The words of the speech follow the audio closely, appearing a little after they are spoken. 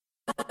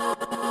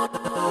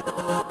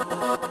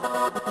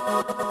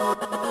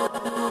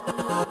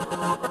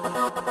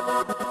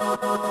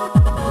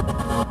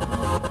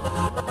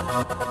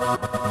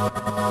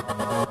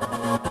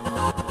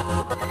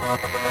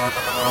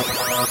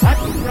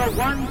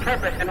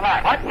purpose in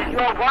life? What is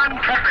your one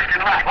purpose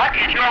in life? What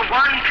is your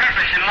one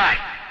purpose in life?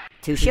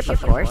 To ship,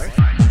 of course.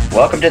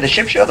 Welcome to The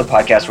Ship Show, the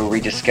podcast where we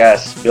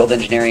discuss build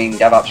engineering,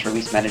 DevOps,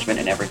 release management,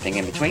 and everything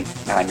in between.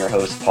 I'm your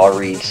host, Paul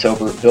Reed,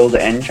 Sober Build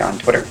Eng on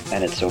Twitter,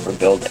 and at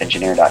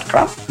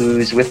soberbuildengineer.com.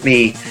 Who's with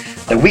me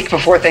the week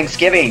before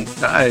Thanksgiving?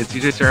 Hi, it's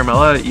EJ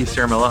Saramella,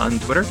 eSaramella on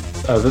Twitter.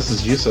 This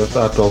is Yusuf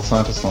at Build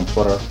Scientist on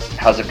Twitter.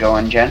 How's it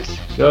going, gents?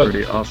 Good.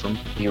 Pretty awesome.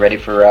 You ready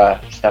for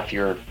stuff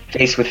your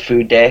face with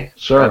food day?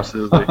 Sure.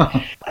 Absolutely.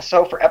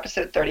 So for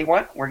episode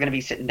 31, we're going to be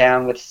sitting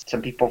down with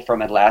some people from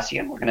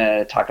Atlassian. We're going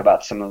to talk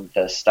about some of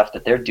the stuff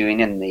that they're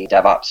doing in the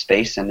DevOps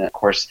space and, of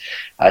course,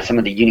 some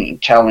of the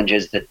unique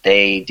challenges that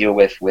they deal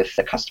with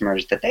the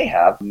customers that they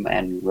have.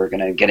 And we're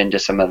going to get into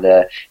some of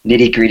the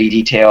nitty-gritty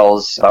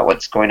details about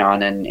what's going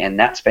on in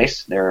that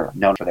space. They're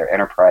known for their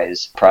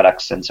enterprise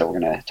products, and so we're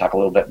going to talk a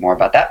little bit more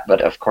about that. But,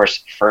 of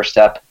course, first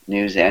up,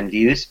 news and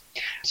views.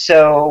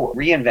 So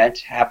reInvent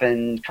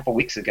happened a couple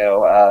weeks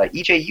ago.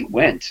 EJ, you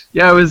went.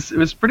 Yeah, it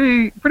was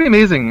pretty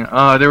amazing.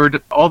 There were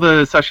all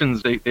the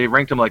sessions. They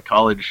ranked them like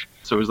college.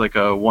 So it was like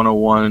a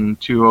 101,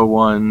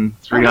 201,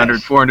 300,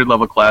 nice. 400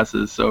 level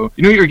classes. So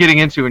you knew what you were getting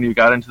into when you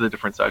got into the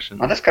different sessions.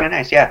 Oh, that's kind of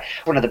nice, yeah.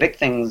 One of the big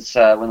things,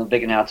 one of the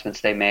big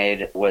announcements they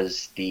made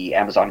was the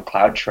Amazon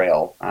Cloud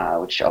Trail,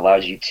 which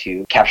allows you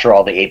to capture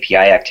all the API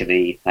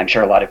activity. I'm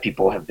sure a lot of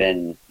people have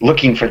been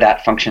looking for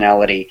that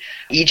functionality.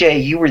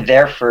 EJ, you were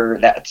there for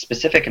that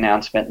specific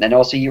announcement, and then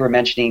also you were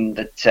mentioning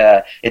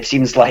that it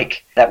seems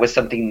like that was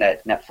something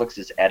that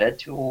Netflix's Edit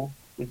tool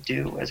would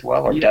do as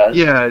well, or does.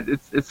 Yeah,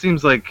 it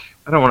seems like,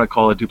 I don't want to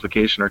call it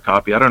duplication or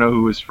copy. I don't know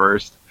who was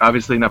first.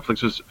 Obviously,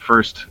 Netflix was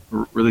first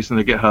releasing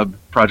the GitHub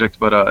project,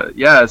 but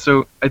yeah,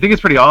 so I think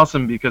it's pretty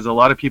awesome because a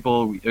lot of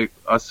people,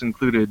 us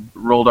included,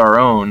 rolled our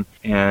own,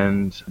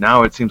 and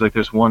now it seems like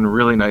there's one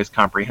really nice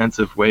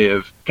comprehensive way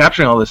of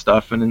capturing all this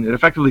stuff, and it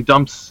effectively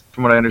dumps,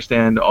 from what I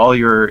understand,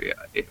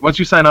 once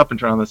you sign up and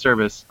turn on the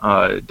service,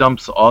 it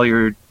dumps all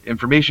your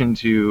information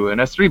to an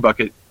S3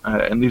 bucket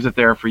and leaves it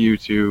there for you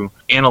to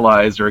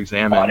analyze or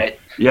examine. Audit.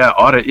 Yeah,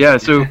 audit. Yeah,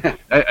 so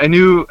I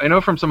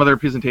know from some other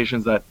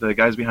presentations that the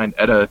guys behind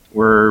Edda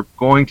were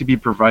going to be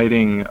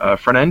providing a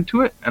front end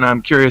to it, and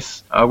I'm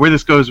curious where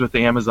this goes with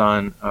the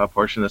Amazon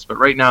portion of this. But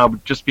right now,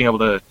 just being able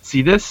to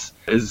see this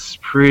is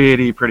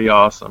pretty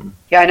awesome.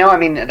 Yeah, I know. I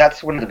mean,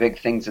 that's one of the big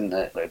things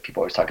that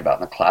people always talk about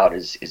in the cloud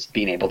is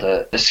being able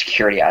to, the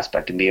security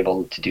aspect and be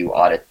able to do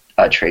audit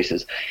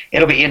traces.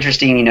 It'll be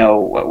interesting,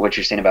 what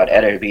you're saying about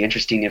Edit. It'll be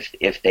interesting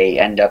if they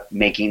end up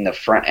making the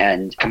front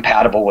end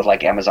compatible with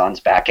like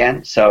Amazon's back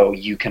end. So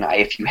you can,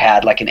 if you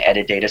had like an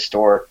Edit data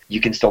store,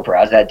 you can still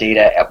browse that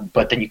data,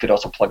 but then you could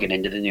also plug it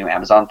into the new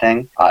Amazon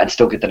thing and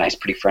still get the nice,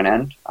 pretty front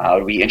end.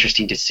 It'll be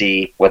interesting to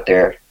see what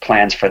their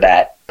plans for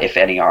that, if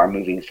any, are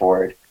moving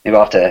forward. Maybe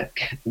I'll have to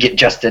get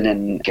Justin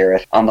and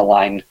Gareth on the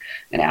line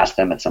and ask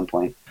them at some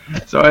point.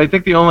 So I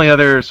think the only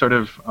other sort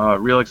of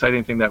real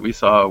exciting thing that we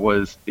saw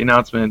was the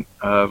announcement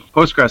of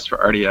Postgres for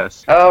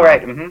RDS. Oh,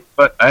 right. Mm-hmm.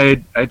 But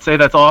I'd say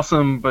that's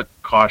awesome, but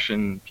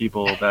caution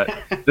people that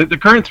the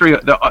current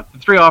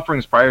three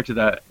offerings prior to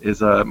that is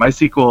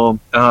MySQL,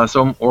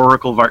 some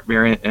Oracle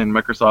variant, and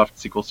Microsoft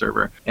SQL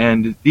Server.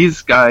 And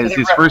these guys, so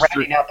these first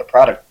three, rounding out the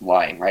product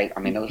line, right? I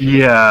mean,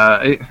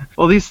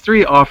 those these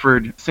three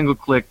offered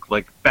single-click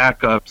like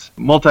backups,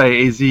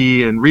 multi-AZ,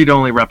 and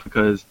read-only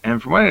replicas.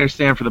 And from what I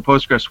understand, for the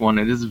Postgres one,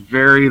 it is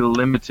very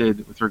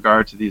limited with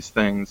regard to these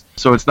things.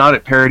 So it's not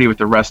at parity with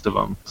the rest of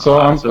them. So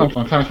I'm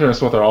kind of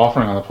curious what they're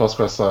offering on the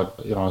Postgres side,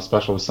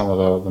 especially with some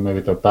of maybe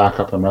the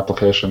backup and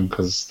replication,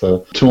 because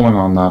the tooling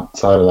on that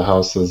side of the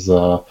house is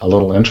a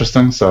little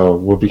interesting. So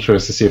we'll be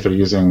curious to see if they're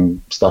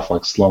using stuff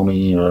like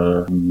Sloaney,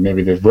 or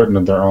maybe they've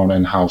written their own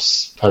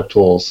in-house type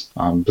tools.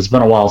 It's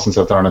been a while since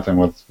I've done anything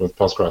with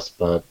Postgres,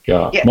 but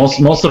yeah.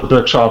 Most of the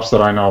big shops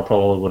that I know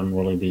probably wouldn't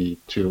really be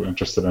too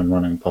interested in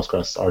running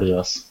Postgres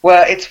RDS.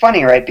 Well, it's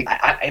funny, right?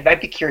 I'd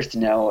be curious to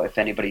know if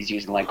anybody's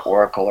using like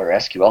Oracle or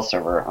SQL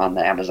Server on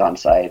the Amazon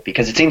side,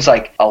 because it seems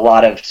like a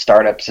lot of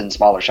startups and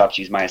smaller shops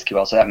use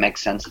MySQL, so that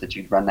makes sense that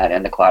you'd run that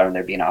in the cloud and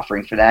there'd be an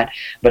offering for that.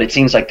 But it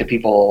seems like the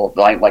people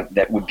like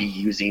that would be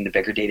using the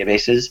bigger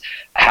databases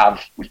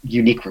have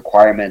unique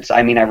requirements.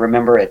 I mean, I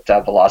remember at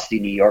Velocity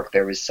New York,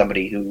 there was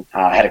somebody who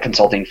had a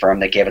consulting firm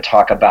that gave a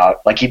talk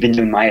about, like, he'd been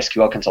doing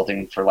MySQL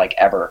consulting for like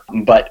ever,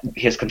 but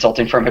his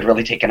consulting firm had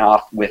really taken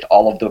off with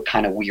all of the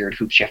kind of weird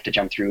hoops you have to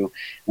jump through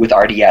with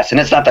RDS. And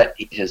it's not that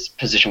his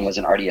position was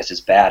in RDS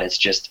is bad, it's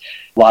just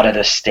a lot of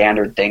the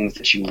standard things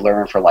that you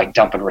learn for like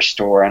dump and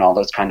restore and all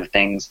those kind of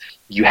things,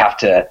 you have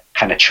to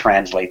kind of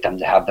translate them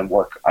to have them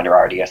work under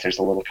RDS. There's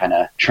a little kind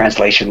of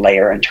translation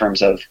layer in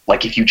terms of,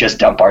 like, if you just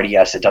dump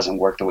RDS, it doesn't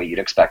work the way you'd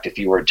expect if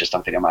you were just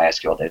dumping a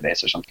MySQL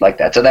database or something like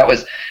that. So that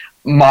was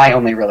my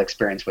only real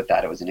experience with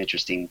that. It was an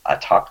interesting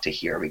talk to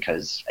hear,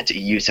 because it's a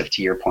use of,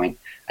 to your point,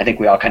 I think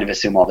we all kind of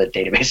assume all the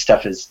database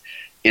stuff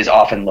is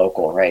often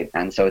local, right?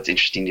 And so it's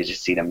interesting to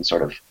just see them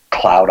sort of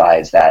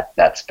cloudize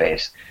that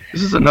space.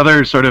 This is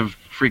another sort of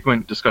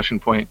frequent discussion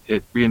point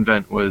at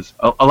reInvent was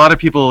a lot of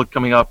people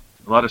coming up,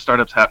 a lot of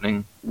startups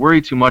happening,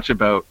 worry too much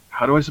about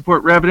how do I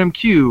support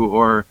RabbitMQ,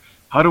 or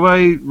how do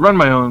I run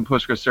my own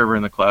Postgres server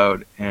in the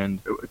cloud? And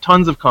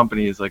tons of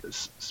companies like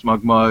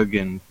SmugMug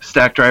and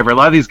Stackdriver, a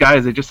lot of these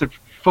guys, they just said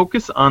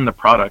focus on the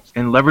product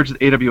and leverage the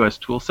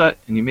AWS toolset,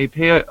 and you may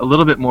pay a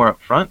little bit more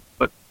up front,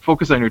 but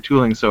focus on your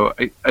tooling. So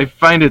I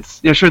find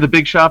sure, the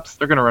big shops,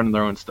 they're going to run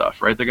their own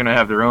stuff, right? They're going to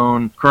have their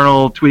own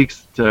kernel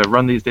tweaks to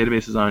run these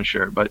databases on,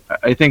 sure. But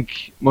I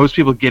think most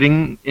people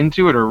getting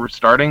into it or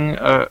starting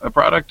a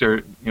product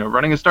or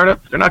running a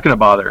startup, they're not going to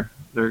bother.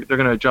 They're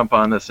going to jump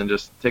on this and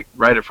just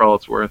ride it for all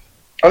it's worth.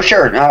 Oh,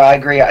 sure. No, I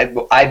agree.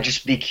 I'd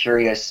just be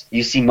curious.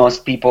 You see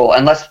most people,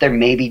 unless they're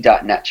maybe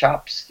 .NET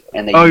shops.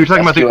 And they you're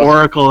talking about the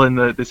Oracle and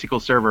the SQL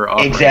Server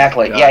offerings.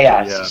 Exactly.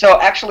 Yeah. So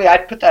actually,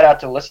 I'd put that out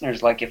to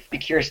listeners. Like, be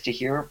curious to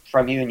hear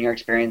from you and your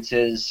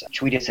experiences.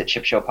 Tweet us at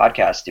Chip Show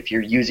Podcast. If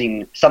you're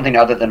using something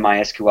other than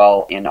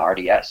MySQL in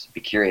RDS,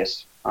 be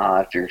curious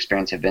if your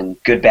experience have been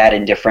good, bad,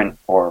 indifferent,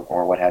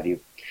 or what have you.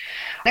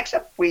 Next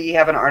up, we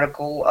have an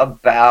article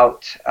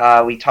about,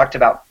 we talked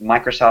about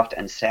Microsoft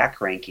and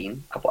stack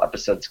ranking a couple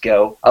episodes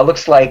ago.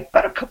 Looks like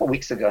about a couple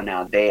weeks ago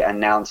now, they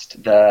announced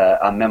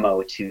a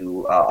memo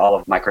to all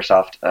of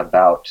Microsoft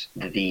about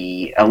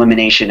the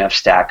elimination of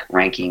stack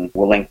ranking.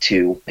 We'll link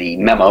to the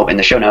memo in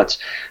the show notes.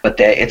 But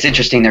it's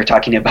interesting, they're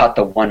talking about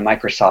the one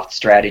Microsoft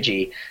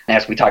strategy. And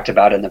as we talked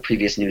about in the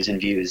previous news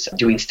and views,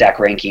 doing stack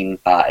ranking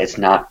is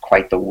not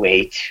quite the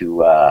way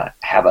to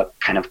have a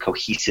kind of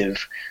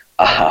cohesive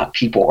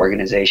people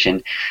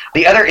organization.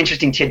 The other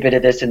interesting tidbit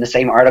of this, in the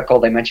same article,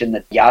 they mentioned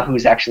that Yahoo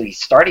is actually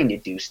starting to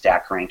do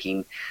stack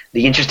ranking.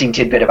 The interesting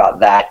tidbit about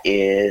that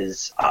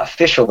is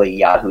officially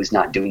Yahoo's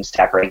not doing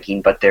stack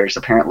ranking, but there's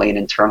apparently an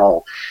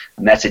internal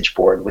message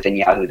board within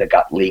Yahoo that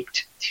got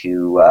leaked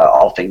to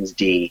All Things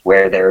D,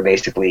 where they were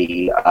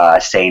basically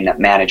saying that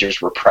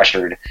managers were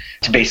pressured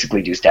to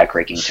basically do stack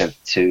ranking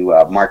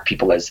to mark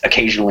people as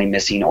occasionally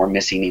missing or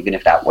missing, even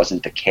if that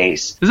wasn't the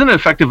case. Isn't it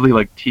effectively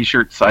like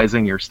T-shirt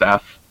sizing your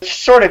staff?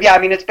 Sort of, yeah. I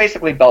mean, it's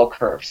basically bell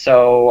curve.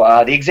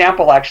 So the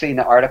example actually in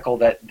the article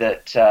that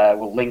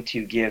we'll link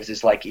to gives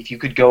is like, if you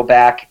could go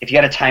back, if you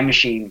had a time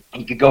machine,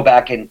 you could go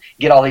back and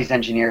get all these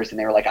engineers, and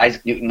they were like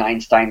Isaac Newton,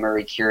 Einstein,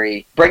 Marie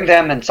Curie, bring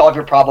them and solve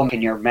your problem,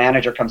 and your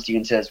manager comes to you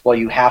and says, well,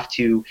 you have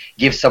to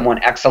give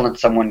someone excellent,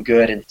 someone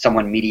good, and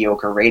someone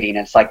mediocre rating.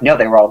 And it's like, no,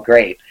 they were all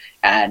great.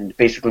 And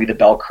basically the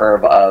bell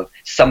curve of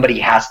somebody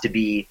has to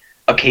be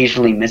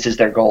occasionally misses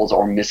their goals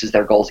or misses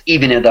their goals,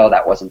 even though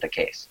that wasn't the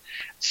case.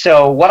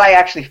 So what I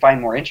actually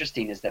find more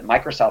interesting is that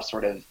Microsoft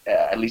sort of,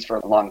 at least for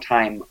a long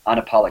time,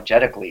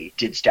 unapologetically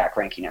did stack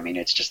ranking. I mean,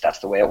 it's just that's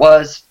the way it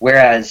was.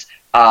 Whereas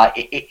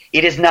it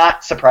is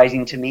not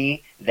surprising to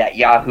me that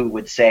Yahoo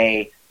would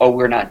say, oh,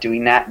 we're not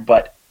doing that,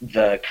 but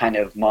the kind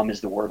of mum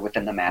is the word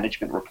within the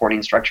management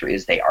reporting structure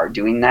is they are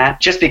doing that.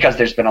 Just because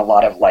there's been a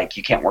lot of like,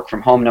 you can't work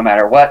from home no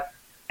matter what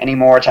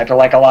anymore, type of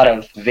like a lot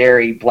of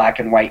very black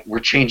and white,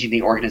 we're changing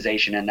the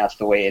organization and that's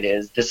the way it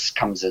is. This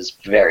comes as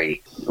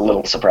very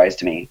little surprise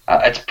to me.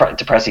 It's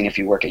depressing if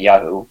you work at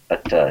Yahoo,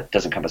 but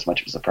doesn't come as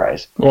much of a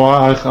surprise. Well,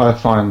 I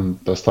find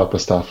this type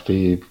of stuff to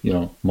be,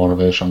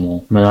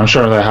 motivational. I mean, I'm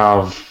sure they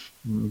have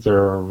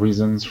their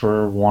reasons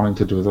for wanting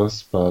to do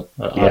this, but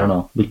I don't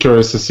know. Be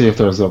curious to see if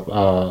there's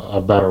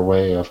a better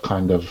way of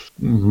kind of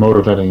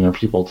motivating your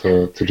people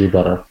to do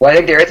better. Well, I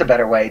think there is a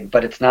better way,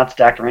 but it's not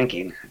stacked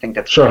ranking. I think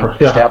that's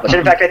established. And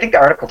in fact, I think the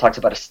article talks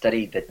about a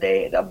study that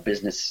a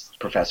business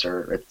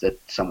professor that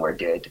somewhere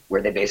did,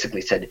 where they basically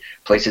said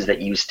places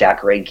that use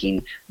stack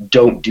ranking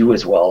don't do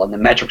as well, and the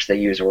metrics they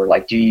use were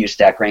like, do you use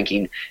stack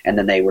ranking? And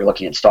then they were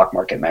looking at stock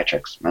market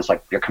metrics, and it's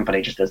like, your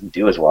company just doesn't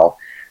do as well.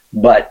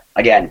 But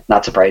again,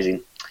 not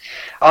surprising.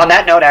 On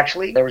that note,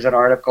 actually, there was an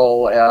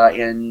article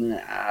in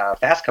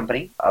Fast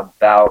Company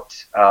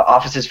about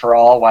offices for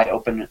all, why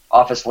open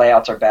office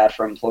layouts are bad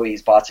for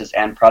employees, bosses,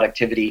 and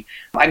productivity.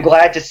 I'm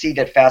glad to see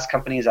that Fast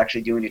Company is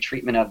actually doing a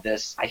treatment of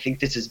this. I think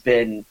this has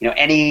been,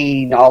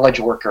 any knowledge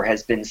worker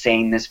has been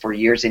saying this for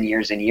years and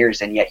years and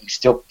years, and yet you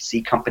still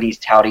see companies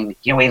touting,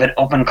 we have an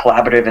open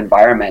collaborative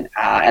environment.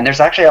 And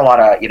there's actually a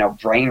lot of,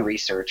 brain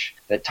research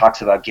that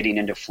talks about getting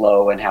into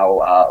flow and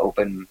how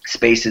open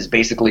spaces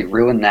basically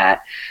ruin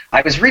that.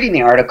 I was reading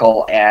the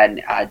article,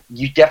 and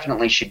you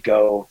definitely should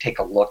go take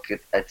a look.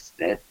 It's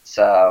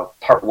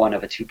part one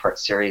of a two-part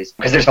series,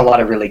 because there's a lot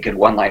of really good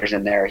one-liners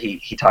in there.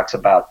 He talks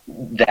about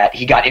that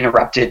he got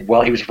interrupted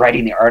while he was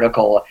writing the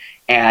article,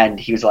 and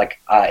he was like,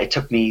 it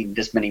took me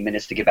this many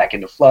minutes to get back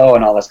into flow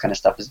and all this kind of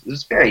stuff. It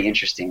was very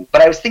interesting.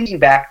 But I was thinking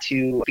back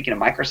to, speaking of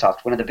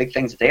Microsoft, one of the big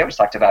things that they always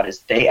talked about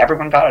is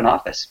everyone got an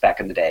office back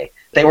in the day.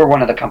 They were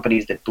one of the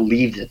companies that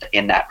believed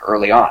in that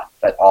early on,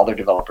 that all their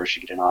developers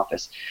should get an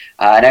office.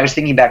 And I was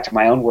thinking back to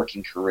my own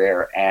working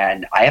career,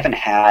 and I haven't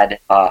had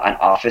an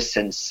office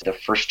since the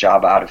first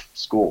job out of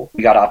school.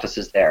 We got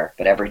offices there,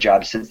 but every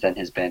job since then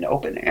has been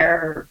open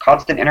air,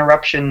 constant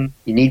interruption.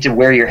 You need to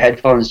wear your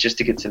headphones just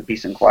to get some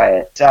peace and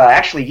quiet.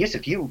 Actually,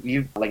 Yusuf,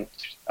 you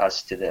linked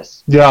us to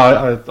this.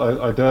 Yeah,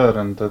 I did,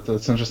 and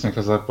it's interesting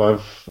because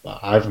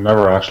I've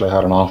never actually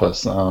had an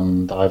office,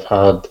 and I've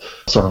had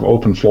sort of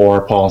open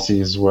floor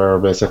policies where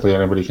basically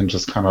anybody can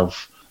just kind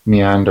of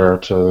meander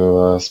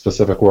to a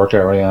specific work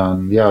area,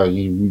 and yeah,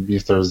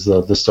 if there's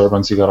a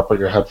disturbance, you got to put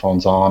your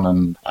headphones on.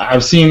 And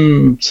I've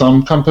seen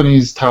some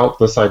companies tout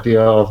this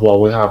idea of, well,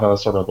 we have a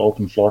sort of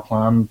open floor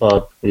plan,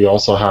 but we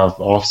also have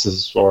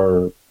offices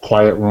or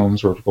quiet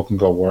rooms where people can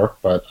go work.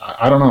 But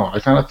I don't know.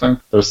 I kind of think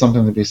there's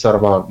something to be said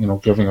about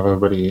giving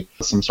everybody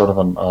some sort of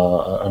an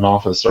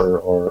office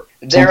or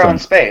their something. own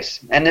space.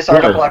 And this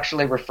article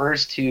actually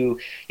refers to,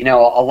 a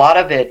lot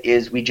of it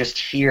is we just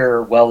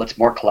hear, well, it's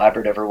more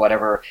collaborative or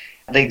whatever.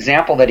 The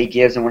example that he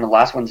gives in one of the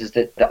last ones is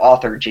that the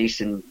author,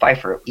 Jason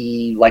Pfeiffer,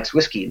 he likes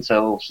whiskey. And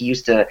so he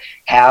used to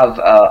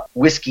have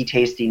whiskey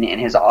tasting in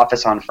his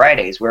office on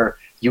Fridays where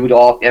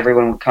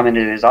everyone would come into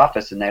his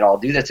office and they'd all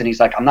do this. And he's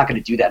like, I'm not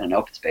going to do that in an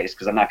open space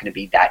because I'm not going to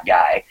be that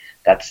guy.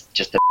 That's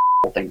just a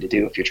thing to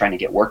do if you're trying to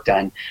get work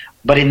done.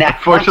 But in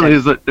that Fortunately,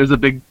 there's a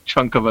big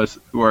chunk of us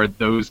who are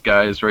those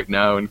guys right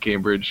now in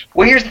Cambridge.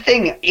 Well, here's the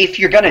thing. If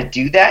you're going to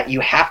do that, you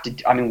have to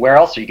 – I mean, where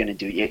else are you going to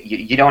do it?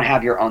 You don't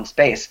have your own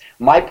space.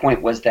 My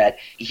point was that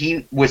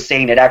he was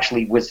saying it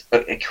actually was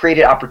it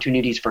created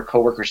opportunities for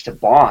coworkers to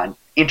bond,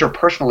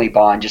 interpersonally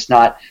bond, just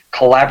not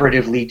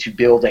collaboratively to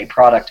build a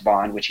product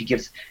bond, which he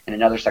gives in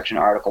another section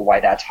article why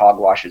that's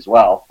hogwash as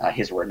well.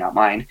 His word, not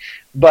mine.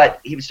 But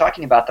he was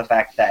talking about the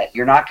fact that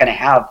you're not going to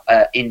have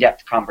an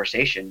in-depth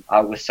conversation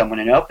with someone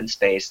in open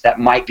space that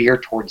might veer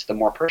towards the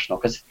more personal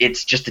because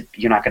it's just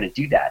you're not going to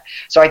do that.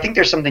 So I think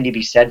there's something to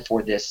be said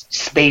for this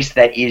space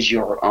that is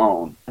your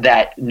own,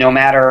 that no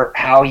matter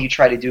how you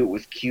try to do it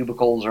with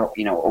cubicles or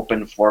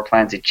open floor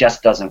plans, it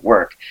just doesn't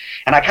work.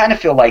 And I kind of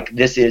feel like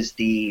this is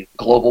the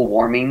global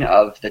warming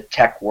of the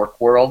tech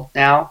work world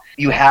now.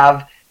 You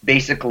have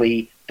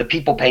basically the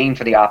people paying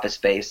for the office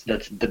space,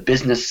 the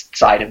business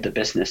side of the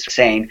business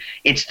saying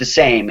it's the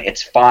same,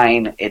 it's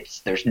fine,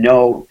 there's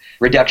no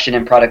reduction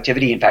in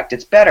productivity, in fact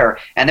it's better,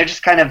 and they're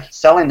just kind of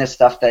selling this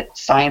stuff that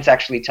science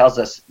actually tells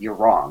us you're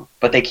wrong,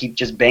 but they keep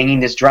just banging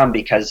this drum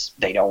because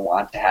they don't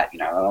want to have, they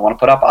don't want to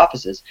put up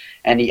offices.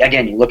 And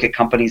again, you look at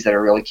companies that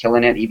are really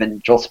killing it, even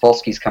Joel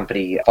Spolsky's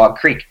company, Fog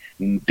Creek,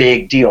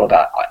 big deal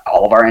about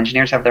all of our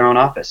engineers have their own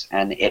office,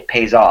 and it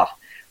pays off.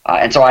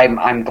 And so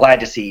I'm glad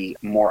to see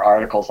more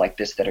articles like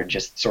this that are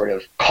just sort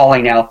of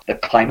calling out the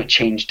climate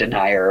change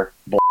denier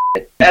bullshit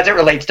as it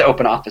relates to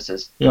open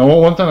offices.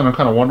 One thing that I'm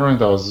kind of wondering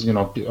though is,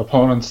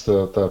 opponents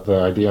to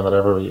the idea that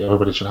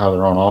everybody should have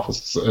their own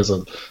office is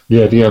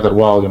the idea that,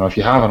 well, if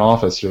you have an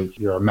office,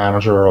 you're a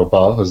manager or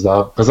above. Is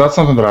that, because that's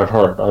something that I've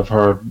heard. I've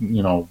heard,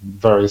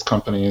 various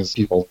companies,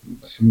 people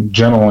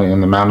generally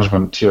in the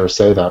management tier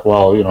say that,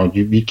 well,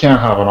 you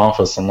can't have an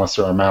office unless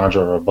you're a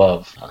manager or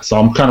above. So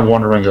I'm kind of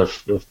wondering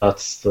if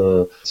that's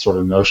the sort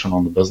of notion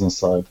on the business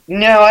side.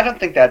 No, I don't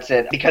think that's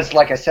it. Because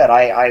like I said,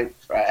 I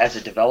as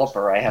a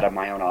developer, I had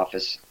my own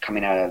office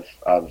coming out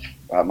of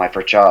my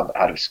first job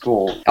out of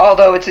school.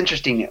 Although it's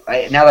interesting,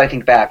 now that I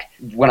think back,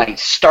 when I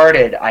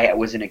started, I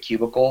was in a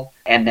cubicle,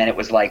 and then it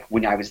was like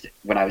when I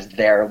was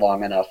there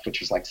long enough, which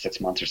was like 6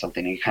 months or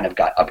something, and you kind of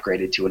got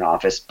upgraded to an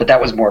office. But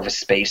that was more of a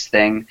space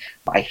thing,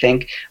 I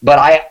think. But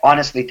I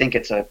honestly think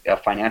it's a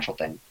financial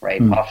thing,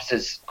 right?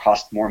 Offices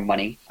cost more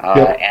money,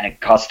 and it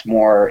costs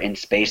more in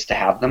space to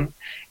have them.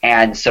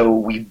 And so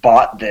we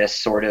bought this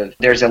sort of,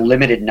 there's a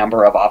limited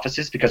number of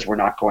offices because we're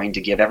not going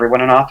to give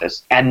everyone an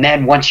office. And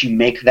then once you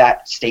make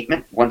that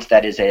statement, once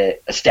that is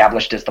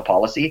established as the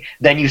policy,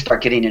 then you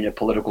start getting into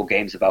political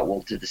games about,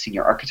 well, did the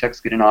senior architects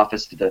get an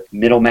office? Did the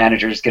middle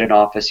managers get an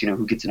office?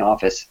 Who gets an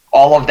office?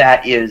 All of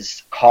that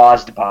is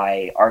caused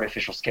by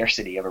artificial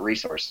scarcity of a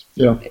resource.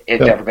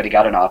 If everybody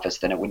got an office,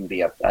 then it wouldn't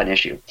be an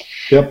issue.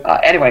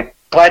 Anyway,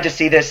 glad to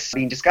see this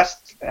being discussed.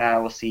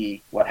 We'll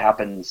see what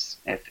happens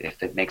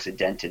if it makes a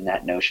dent in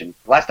that notion.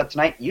 Last up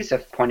tonight,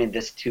 Yusuf pointed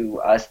this to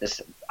us,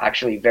 this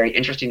actually very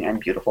interesting and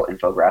beautiful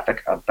infographic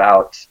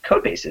about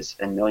code bases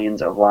and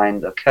millions of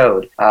lines of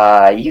code.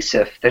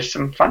 Yusuf, there's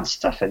some fun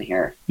stuff in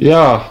here.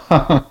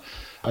 Yeah.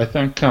 I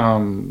think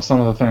some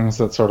of the things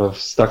that sort of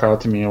stuck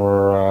out to me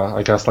were,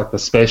 I guess, like the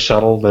space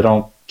shuttle. They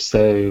don't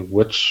say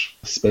which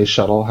space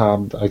shuttle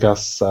had, I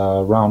guess,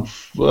 around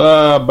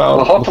about...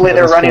 Well, hopefully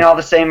they're running all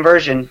the same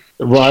version.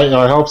 Right,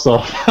 I hope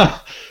so.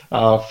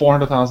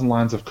 400,000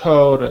 lines of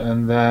code,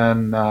 and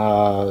then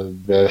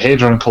the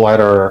Hadron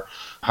Collider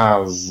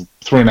has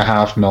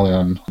 3.5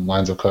 million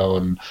lines of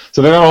code, and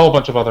so they got a whole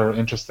bunch of other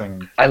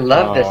interesting. I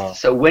love this.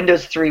 So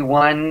Windows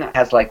 3.1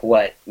 has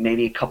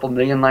maybe a couple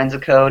million lines of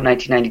code,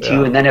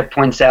 1992, and then it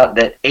points out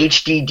that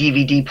HD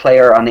DVD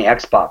player on the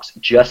Xbox,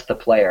 just the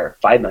player,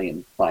 5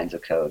 million lines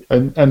of code.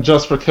 And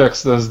just for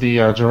kicks, there's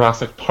the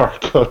Jurassic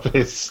Park code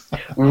base.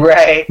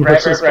 Right.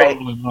 Which is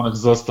probably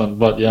non-existent,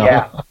 but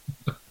yeah.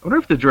 I wonder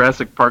if the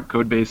Jurassic Park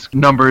codebase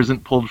number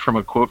isn't pulled from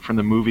a quote from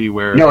the movie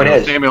where it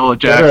is. Samuel L.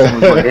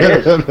 Jackson was like,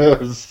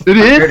 It is. It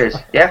is? Sure it is.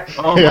 Yeah.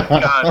 Oh my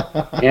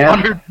god. Yeah.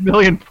 100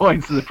 million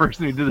points to the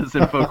person who did this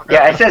infographic.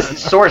 Yeah, it says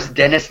source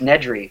Dennis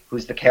Nedry,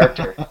 who's the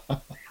character.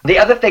 The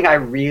other thing I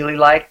really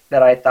liked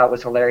that I thought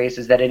was hilarious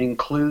is that it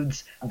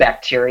includes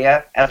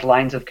bacteria as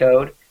lines of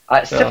code.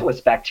 Syphilis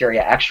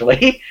bacteria,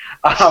 actually,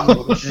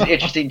 which is an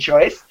interesting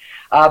choice.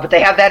 But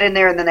they have that in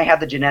there, and then they have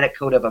the genetic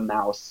code of a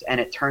mouse. And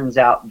it turns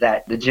out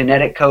that the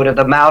genetic code of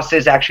the mouse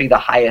is actually the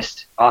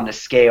highest on the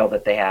scale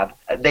that they have.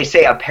 They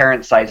say a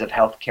parent size of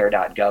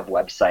healthcare.gov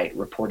website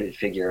reported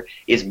figure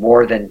is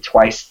more than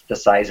twice the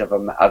size of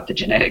the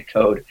genetic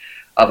code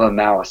of a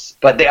mouse.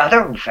 But the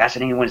other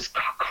fascinating one is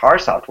car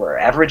software.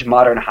 Average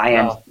modern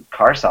high-end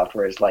car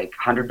software is like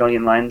 100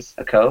 million lines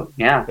of code.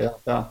 Yeah.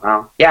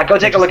 Wow. Yeah, go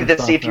take a look at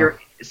this.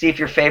 See if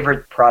your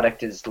favorite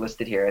product is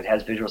listed here. It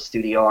has Visual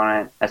Studio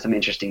on it. Has some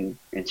interesting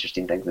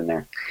things in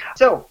there.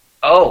 So,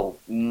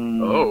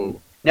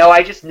 no,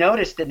 I just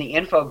noticed in the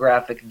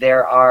infographic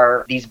there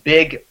are these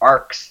big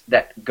arcs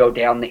that go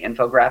down the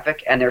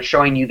infographic, and they're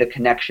showing you the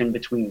connection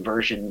between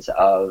versions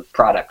of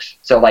products.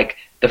 So, like,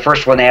 the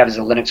first one they have is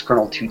a Linux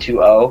kernel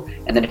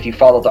 2.2.0, and then if you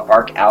follow the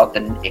arc out,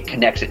 then it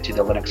connects it to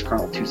the Linux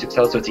kernel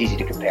 2.6.0, so it's easy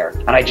to compare.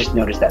 And I just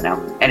noticed that now.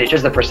 And it's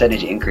just the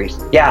percentage increase.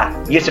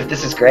 Yeah, Yusuf,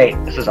 this is great.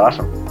 This is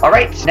awesome. All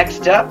right,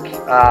 next up,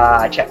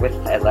 I chat with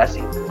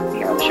Atlassian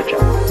here on the Ship Show.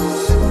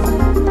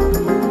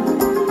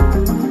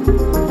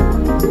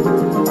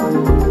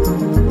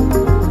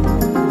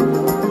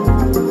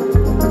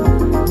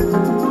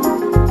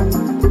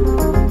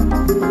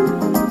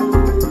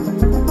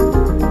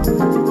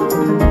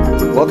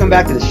 Welcome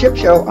back to the Ship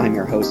Show. I'm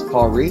your host,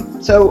 Paul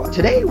Reed. So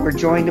today we're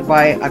joined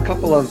by a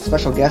couple of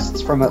special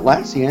guests from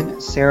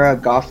Atlassian, Sarah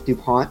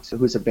Goff-DuPont,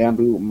 who's a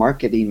Bamboo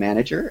marketing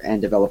manager and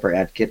developer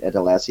advocate at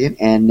Atlassian,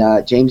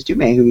 and James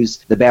Dumais, who's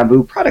the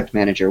Bamboo product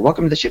manager.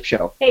 Welcome to the Ship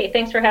Show. Hey,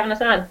 thanks for having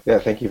us on. Yeah,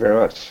 thank you very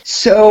much.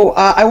 So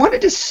I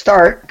wanted to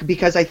start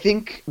because I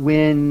think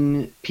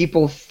when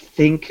people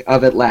think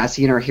of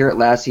Atlassian or hear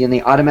Atlassian,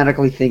 they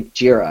automatically think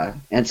Jira.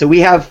 And so we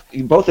have,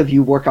 both of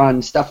you work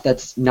on stuff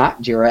that's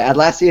not Jira.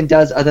 Atlassian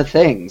does other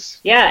things.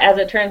 Yeah, as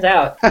it turns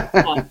out.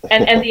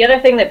 And the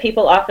other thing that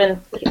people often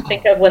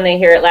think of when they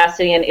hear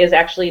Atlassian is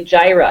actually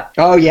Jira.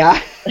 Oh,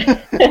 yeah?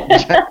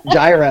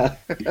 Jira.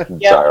 Yep.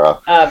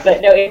 Jira.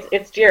 But no,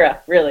 it's Jira,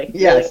 really.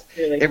 Yes,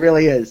 really. It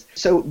really is.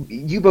 So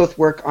you both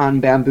work on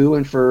Bamboo,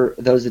 and for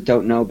those that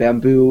don't know,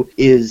 Bamboo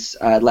is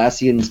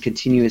Atlassian's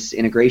continuous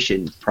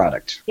integration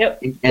product.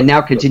 Yep. And now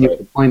continuous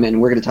deployment,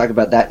 and we're going to talk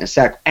about that in a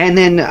sec. And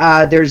then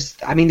there's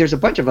a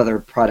bunch of other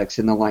products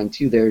in the line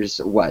too. There's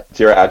what?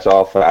 Jira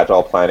Agile for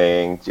agile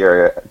planning,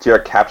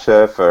 Jira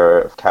Capture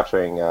for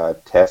capturing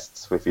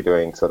tests if you're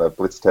doing sort of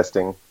blitz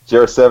testing,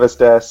 Jira Service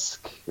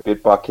Desk,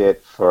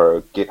 Bitbucket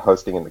for Git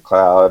hosting in the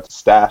cloud,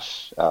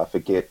 Stash for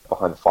Git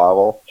behind the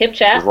firewall. HipChat.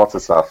 There's lots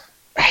of stuff.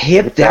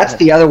 That's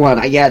the other one.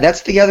 Yeah,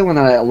 that's the other one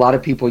that a lot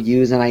of people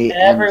use, and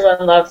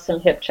everyone loves some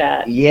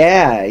HipChat.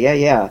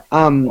 Yeah.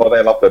 Well,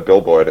 they love the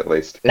billboard at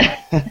least. And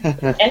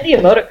the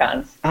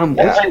emoticons.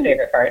 That's my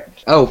favorite part.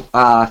 Oh,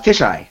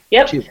 Fisheye.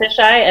 Yep,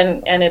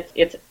 Fisheye, and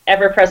its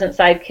ever-present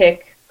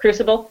sidekick,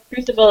 Crucible.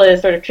 Crucible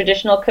is sort of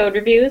traditional code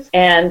reviews,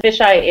 and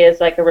Fisheye is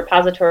like a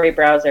repository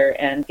browser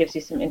and gives you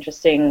some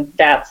interesting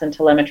stats and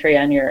telemetry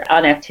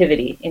on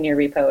activity in your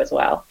repo as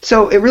well.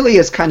 So it really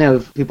is kind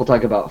of, people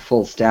talk about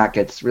full stack,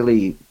 it's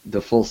really the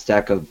full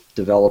stack of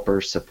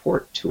developer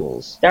support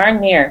tools.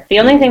 Darn near. The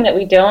only thing that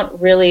we don't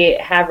really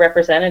have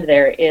represented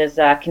there is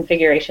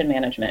configuration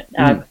management.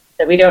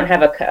 So we don't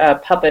have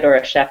a Puppet or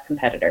a Chef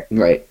competitor.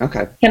 Right,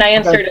 okay. Can I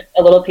insert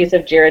a little piece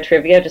of Jira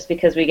trivia just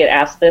because we get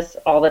asked this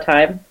all the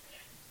time?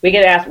 We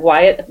get asked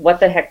why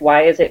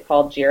is it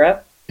called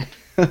Jira?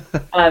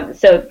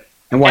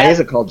 And why is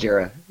it called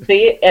Jira?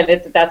 See,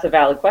 and that's a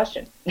valid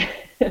question.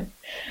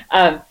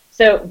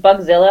 So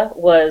Bugzilla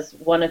was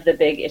one of the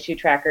big issue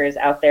trackers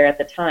out there at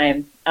the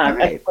time.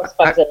 Right. Of course,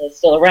 Bugzilla is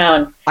still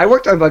around. I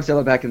worked on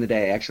Bugzilla back in the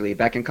day, actually,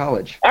 back in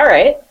college. All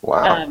right.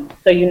 Wow.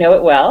 So you know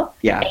it well.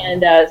 Yeah.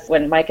 And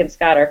when Mike and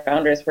Scott, our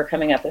founders, were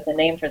coming up with a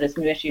name for this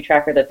new issue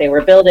tracker that they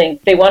were building,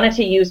 they wanted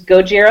to use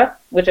Gojira,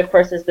 which of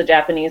course is the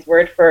Japanese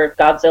word for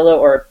Godzilla,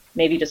 or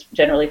maybe just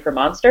generally for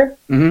monster.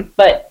 Mm-hmm.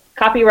 But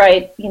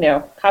copyright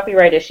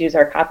issues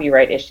are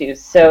copyright issues,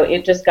 so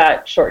it just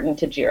got shortened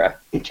to Jira.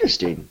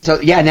 Interesting. So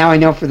yeah, now I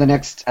know for the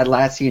next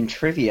Atlassian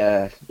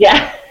trivia.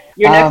 Yeah.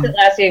 Your next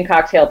Atlassian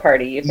cocktail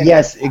party.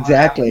 Yes,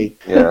 exactly.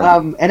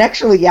 Yeah. And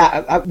actually,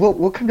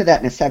 we'll come to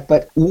that in a sec.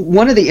 But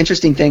one of the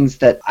interesting things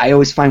that I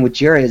always find with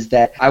Jira is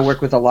that I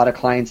work with a lot of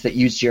clients that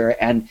use Jira,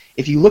 and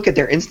if you look at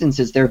their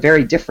instances, they're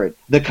very different.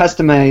 The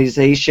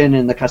customization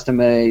and the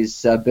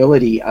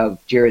customizability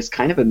of Jira is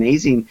kind of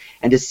amazing,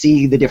 and to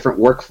see the different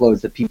workflows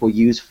that people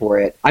use for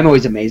it, I'm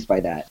always amazed by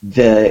that.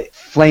 The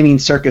flaming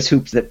circus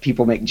hoops that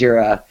people make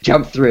Jira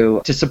jump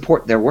through to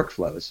support their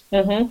workflows.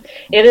 Mm-hmm.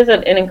 It is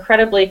an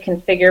incredibly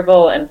configurable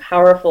and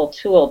powerful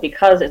tool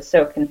because it's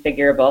so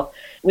configurable.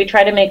 We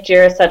try to make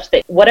Jira such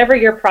that whatever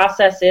your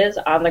process is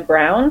on the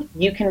ground,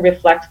 you can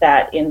reflect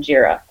that in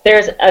Jira.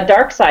 There's a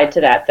dark side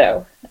to that,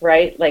 though.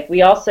 right? Like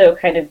we also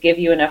kind of give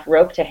you enough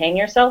rope to hang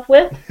yourself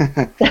with.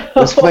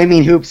 Those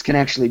flaming hoops can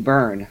actually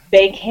burn.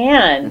 They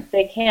can.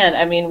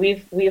 I mean,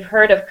 we've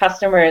heard of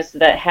customers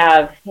that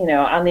have,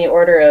 on the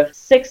order of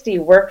 60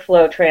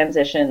 workflow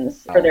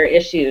transitions for their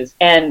issues.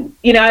 And,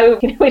 we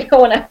don't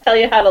want to tell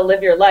you how to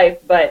live your life,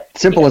 but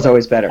simple is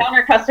always better.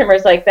 Counter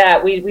customers like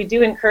that, we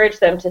do encourage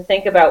them to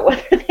think about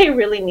whether they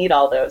really need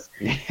all those.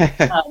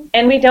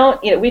 And we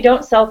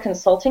don't sell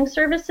consulting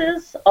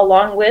services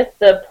along with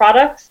the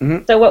products.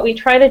 Mm-hmm. So what we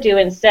try to do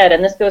instead,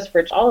 and this goes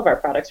for all of our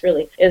products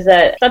really, is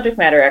that subject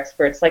matter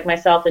experts like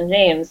myself and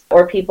James,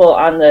 or people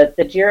on the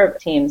Jira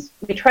teams,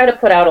 we try to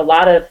put out a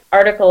lot of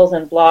articles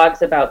and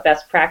blogs about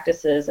best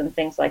practices and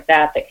things like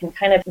that can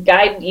kind of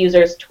guide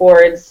users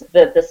towards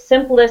the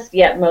simplest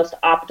yet most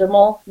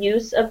optimal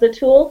use of the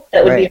tool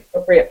that would be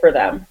appropriate for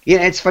them.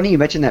 Yeah, it's funny you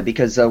mentioned that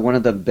because one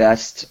of the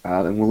best,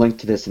 and we'll link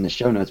to this in the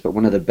show notes, but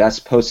one of the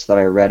best posts that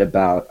I read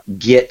about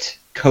Git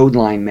code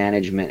line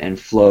management and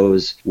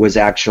flows was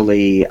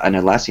actually an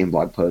Atlassian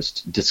blog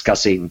post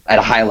discussing at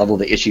a high level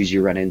the issues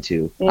you run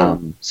into.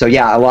 So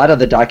yeah, a lot of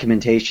the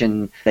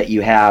documentation that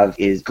you have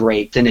is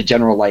great in a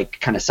general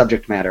kind of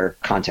subject matter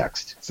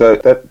context. So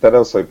that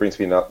also brings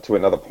me to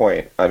another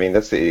point. I mean,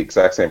 that's the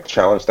exact same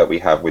challenge that we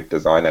have with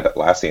design at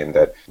Atlassian,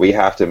 that we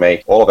have to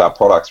make all of our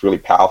products really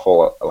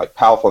powerful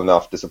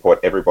enough to support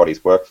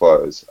everybody's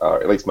workflows,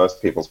 at least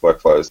most people's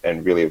workflows,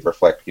 and really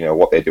reflect,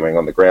 what they're doing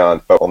on the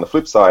ground. But on the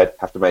flip side,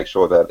 have to make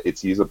sure that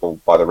it's usable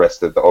by the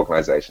rest of the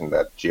organization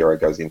that Jira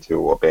goes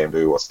into, or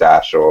Bamboo or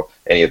Stash or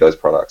any of those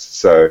products.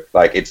 So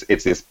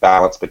it's this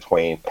balance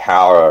between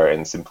power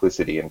and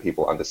simplicity and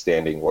people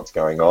understanding what's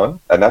going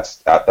on. And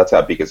that's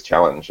our biggest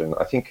challenge. And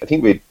I think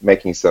we're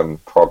making some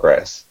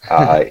progress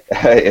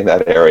in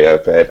that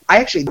area. But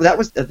that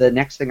was the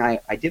next thing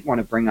I did want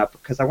to bring up,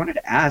 because I wanted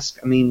to ask,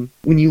 I mean,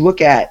 when you look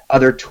at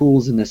other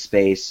tools in the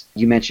space,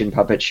 you mentioned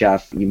Puppet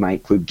Chef, you might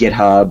include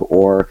GitHub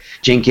or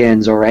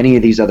Jenkins or any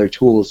of these other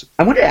tools.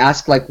 I wanted to ask,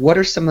 what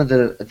are some of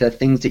the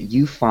things that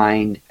you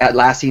find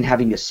Atlassian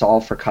having to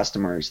solve for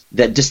customers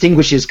that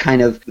distinguishes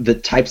kind of the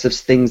types of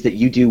things that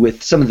you do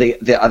with some of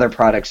the other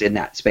products in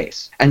that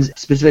space, and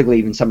specifically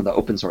even some of the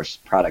open source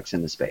products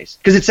in the space?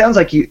 Because it sounds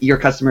like your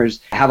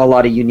customers have a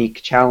lot of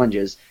unique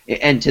challenges.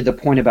 And to the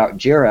point about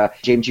Jira,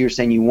 James, you were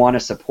saying you want to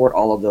support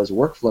all of those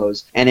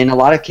workflows. And in a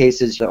lot of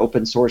cases, the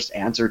open source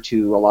answer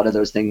to a lot of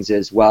those things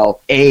is,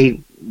 well,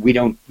 A, we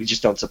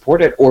just don't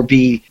support it, or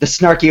B, the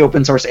snarky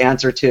open source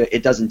answer to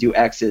it doesn't do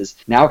X is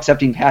now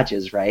accepting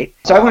patches, right?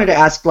 So I wanted to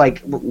ask,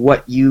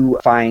 what you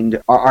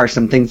find are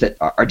some things that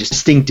are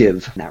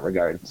distinctive in that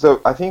regard.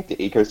 So I think the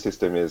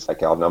ecosystem is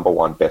our number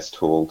one best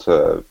tool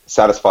to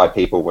satisfy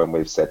people when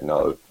we've said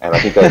no. And I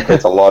think that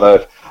creates a lot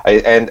of,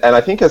 and I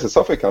think as a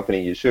software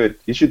company, you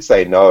should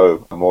say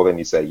no more than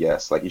you say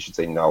yes. You should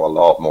say no a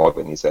lot more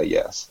than you say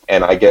yes.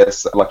 And I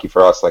guess lucky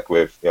for us,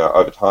 we've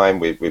over time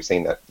we've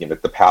seen that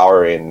the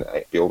power in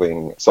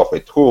building software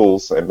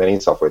tools, and many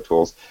software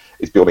tools,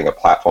 is building a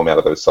platform out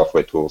of those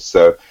software tools.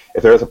 So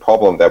if there is a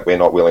problem that we're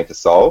not willing to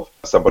solve,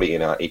 somebody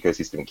in our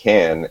ecosystem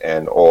can,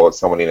 or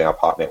someone in our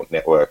partner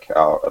network,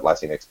 our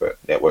Atlassian expert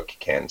network,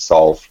 can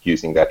solve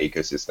using that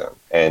ecosystem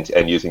and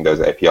using those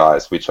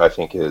APIs, which I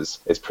think is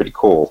pretty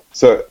cool.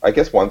 So I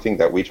guess one thing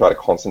that we try to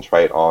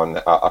concentrate on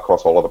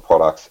across all of the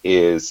products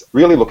is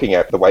really looking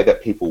at the way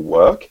that people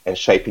work and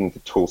shaping the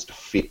tools to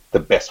fit the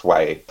best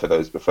way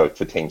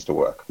for teams to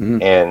work.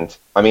 Mm-hmm. And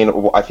I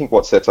mean, I think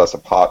what sets us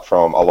apart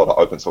from a lot of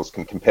open source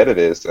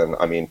competitors, and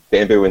I mean,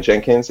 Bamboo and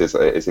Jenkins is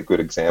a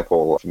good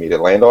example for me to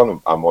land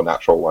on, a more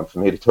natural one for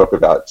me to talk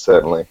about,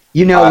 certainly.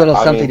 You know a little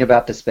something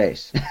about the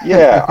space.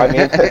 Yeah, I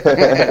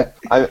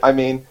mean, I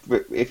mean,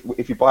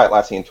 if you buy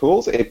Atlassian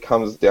tools, it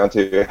comes down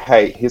to,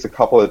 hey, here's a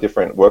couple of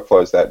different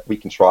workflows that we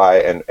can try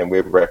and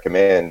we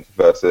recommend,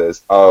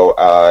 versus,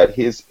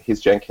 here's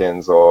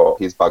Jenkins or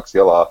here's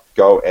Bugzilla,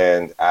 go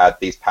and add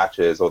these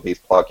patches or these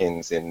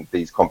plugins in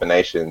these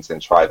combinations and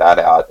try that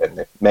out,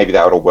 and maybe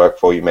that will work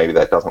for you, maybe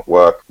that doesn't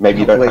work, maybe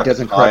you don't have it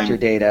doesn't time. corrupt your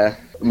data.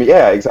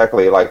 Yeah,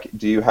 exactly.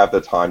 Do you have the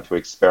time to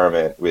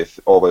experiment with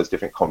all those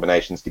different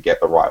combinations to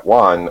get the right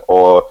one,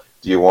 or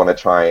do you want to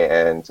try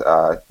and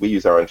we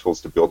use our own tools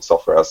to build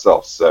software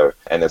ourselves? So,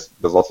 and there's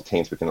lots of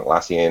teams within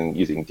Atlassian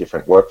using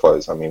different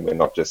workflows. I mean, we're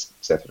not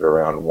just centered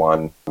around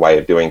one way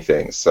of doing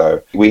things.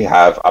 So we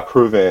have a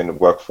proven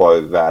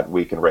workflow that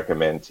we can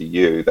recommend to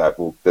you that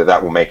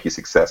will make you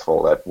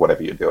successful at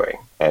whatever you're doing,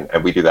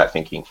 and we do that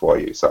thinking for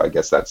you. So I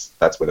guess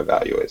that's where the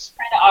value is.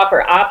 Trying to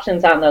offer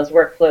options on those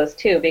workflows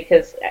too,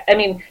 because I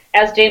mean,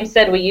 as James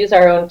said, we use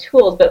our own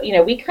tools, but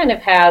we kind of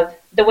have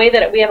the way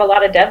that we have a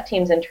lot of dev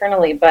teams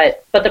internally,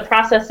 but the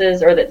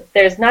processes, or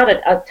there's not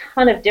a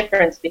ton of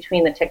difference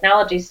between the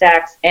technology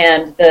stacks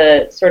and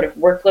the sort of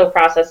workflow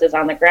processes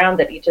on the ground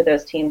that each of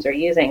those teams are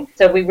using.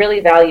 So we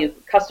really value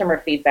customer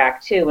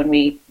feedback too when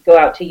we go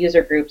out to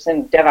user groups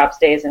and DevOps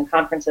days and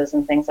conferences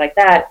and things like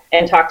that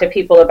and talk to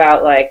people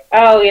about like,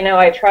 oh,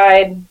 I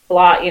tried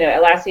blah,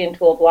 Atlassian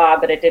tool blah,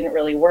 but it didn't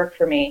really work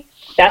for me.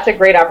 That's a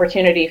great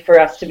opportunity for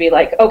us to be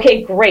like,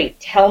 okay, great,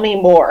 tell me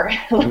more.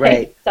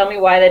 Right. Tell me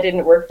why that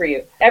didn't work for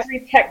you. Every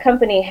tech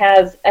company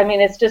has,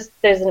 it's just,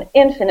 there's an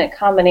infinite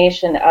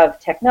combination of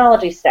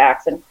technology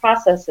stacks and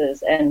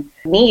processes and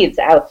needs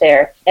out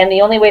there. And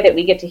the only way that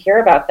we get to hear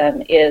about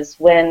them is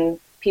when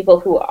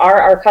people who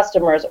are our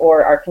customers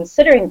or are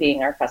considering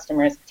being our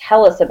customers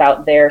tell us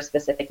about their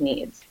specific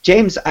needs.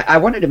 James, I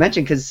wanted to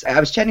mention, because I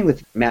was chatting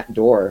with Matt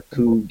Dorr,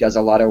 who does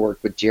a lot of work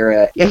with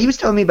Jira. Yeah, he was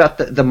telling me about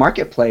the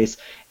marketplace,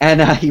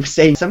 and he was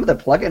saying some of the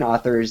plugin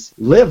authors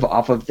live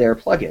off of their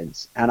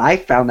plugins. And I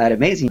found that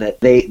amazing that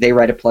they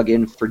write a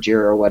plugin for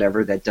Jira or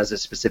whatever that does a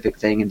specific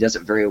thing and does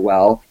it very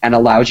well and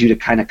allows you to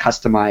kind of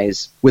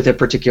customize with a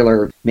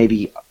particular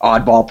maybe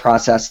oddball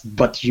process,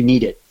 but you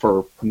need it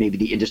for maybe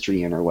the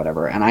industry in or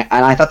whatever. And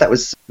I thought that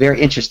was very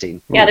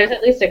interesting. Yeah, there's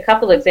at least a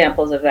couple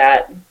examples of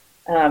that.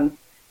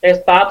 There's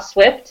Bob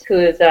Swift,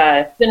 who's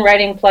been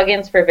writing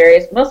plugins for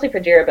mostly for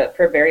Jira, but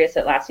for various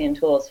Atlassian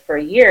tools for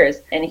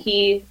years. And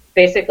he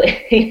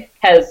basically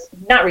has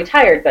not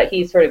retired, but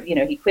he sort of,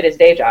 he quit his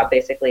day job,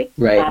 basically.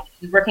 Right.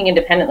 He's working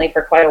independently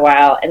for quite a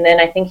while. And then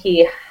I think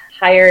he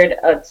hired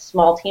a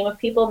small team of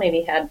people,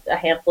 maybe had a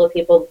handful of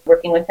people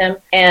working with him.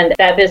 And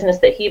that business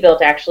that he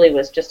built actually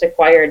was just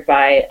acquired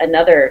by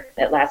another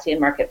Atlassian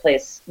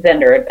marketplace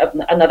vendor,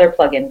 another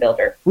plugin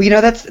builder.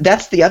 Well,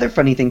 that's the other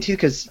funny thing, too,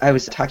 because I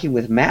was talking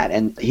with Matt,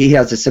 and he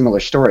has a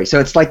similar story. So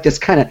it's like this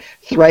kind of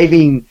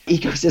thriving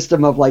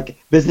ecosystem of, like,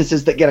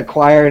 businesses that get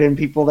acquired and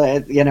people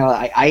that,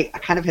 I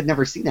kind of had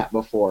never seen that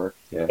before.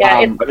 Yeah,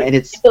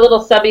 it's a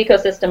little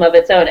sub-ecosystem of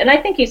its own. And I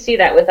think you see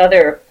that with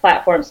other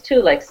platforms,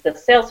 too, like the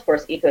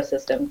Salesforce ecosystem.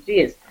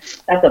 Geez,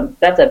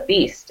 that's a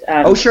beast.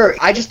 Oh, sure.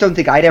 I just don't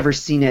think I'd ever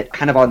seen it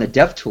kind of on the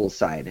DevTool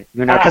side.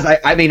 Because,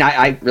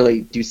 I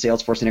really do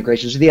Salesforce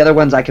integrations. The other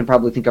ones I can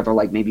probably think of are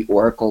like maybe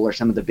Oracle or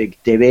some of the big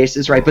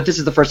databases, right? But this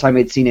is the first time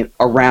I'd seen it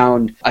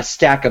around a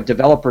stack of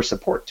developer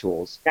support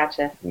tools.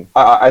 Gotcha.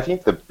 I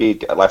think the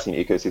big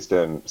Atlassian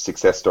ecosystem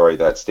success story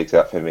that sticks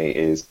out for me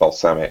is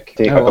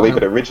Balsamiq. I believe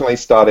it originally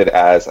started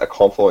as a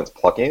Confluence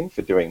plugin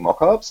for doing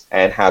mockups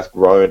and has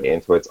grown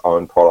into its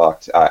own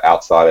product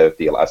outside of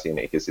the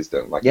Atlassian ecosystem,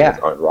 in its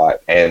own right,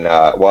 and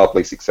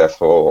wildly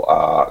successful.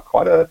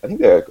 I think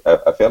they're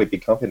a fairly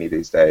big company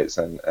these days,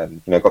 and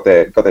got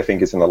their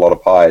fingers in a lot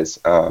of pies.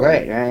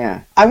 Right.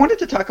 Yeah. I wanted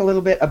to talk a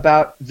little bit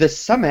about the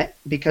summit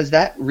because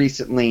that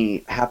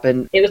recently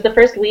happened. It was the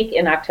first week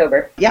in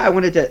October. Yeah, I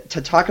wanted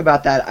to talk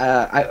about that.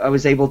 I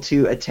was able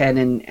to attend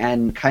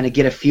and kind of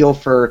get a feel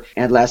for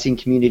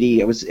Atlassian community.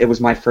 It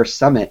was my first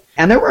summit,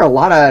 and there were a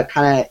lot of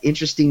kind of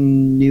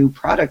interesting new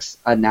products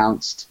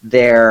announced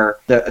there.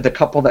 The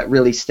couple that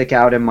really stick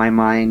out in my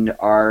mind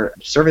are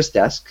Service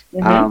Desk.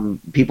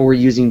 Mm-hmm. People were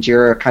using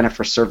Jira kind of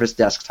for Service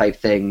Desk type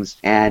things,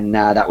 and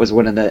that was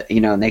one of the,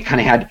 and they kind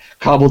of had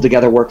cobbled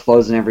together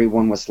workflows, and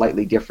everyone was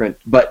slightly different.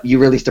 But you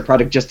released a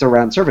product just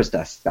around Service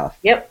Desk stuff.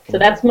 Yep. So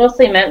that's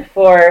mostly meant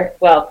for,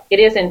 it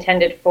is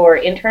intended for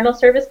internal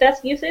Service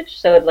Desk usage,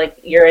 so like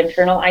your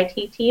internal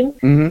IT team.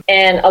 Mm-hmm.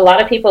 And a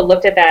lot of people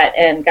looked at that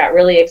and got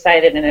really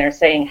excited, and they're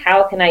saying,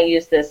 how can I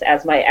use this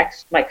as my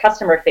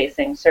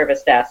customer-facing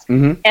Service Desk?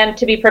 Mm-hmm. And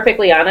to be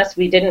perfectly honest,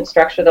 we didn't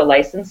structure the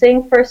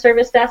licensing for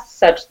Service Desk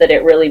such that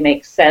it really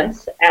makes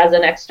sense as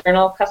an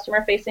external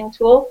customer-facing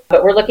tool.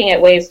 But we're looking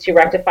at ways to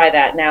rectify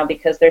that now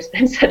because there's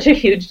been such a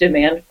huge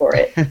demand for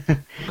it.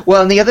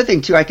 Well, and the other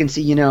thing, too, I can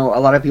see, a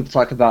lot of people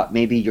talk about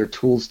maybe your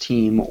tools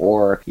team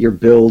or your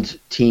build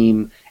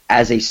team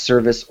as a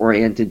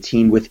service-oriented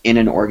team within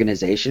an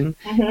organization.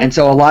 Mm-hmm. And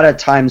so a lot of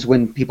times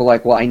when people are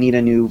like, well, I need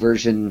a new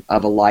version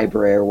of a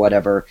library or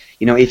whatever,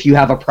 if you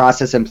have a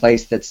process in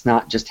place that's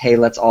not just, hey,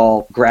 let's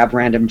all grab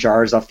random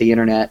jars off the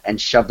internet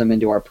and shove them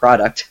into our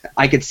product,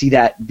 I could see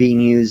that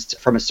being used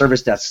from a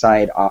Service Desk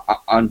side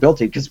on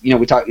built-in, because,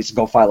 we talk, it's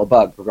go file a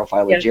bug or go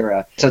file a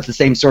Jira. So it's the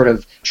same sort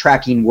of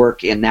tracking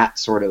work in that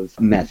sort of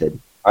method.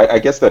 I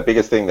guess the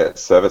biggest thing that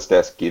Service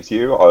Desk gives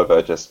you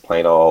over just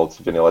plain old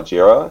vanilla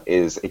Jira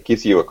is it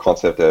gives you a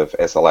concept of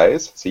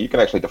SLAs. So you can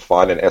actually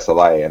define an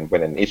SLA, and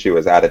when an issue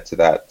is added to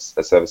that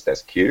Service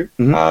Desk queue,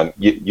 mm-hmm.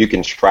 You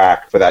can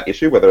track for that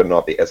issue whether or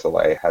not the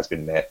SLA has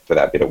been met for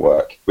that bit of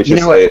work, which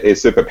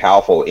is super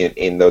powerful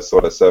in those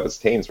sort of service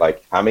teams.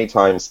 Like, how many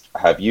times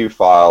have you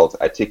filed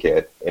a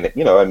ticket in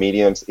a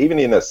medium, even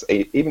in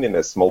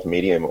a small to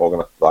medium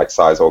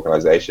size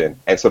organization,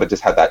 and sort of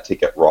just had that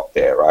ticket rot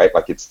there, right?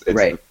 Like it's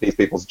right. These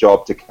people's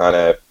job to kind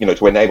of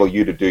to enable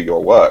you to do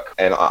your work.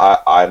 And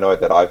I know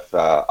that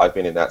I've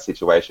been in that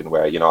situation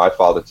where I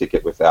filed a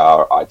ticket with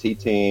our IT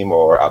team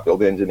or our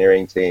build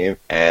engineering team,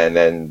 and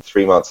then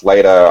 3 months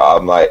later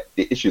I'm like,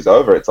 the issue's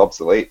over, it's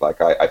obsolete. Like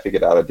I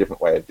figured out a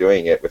different way of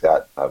doing it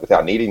without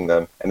needing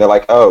them, and they're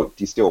like, oh, do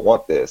you still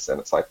want this? And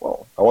it's like,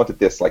 well, I wanted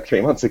this like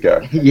 3 months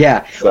ago.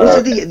 Yeah.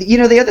 So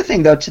the other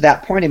thing though, to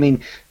that point, I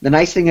mean, the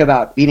nice thing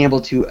about being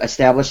able to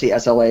establish the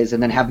SLAs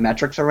and then have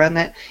metrics around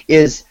that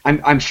is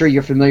because I'm sure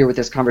you're familiar with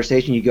this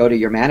conversation. You go to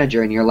your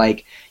manager and you're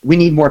like, we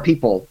need more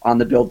people on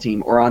the build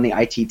team or on the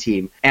IT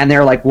team. And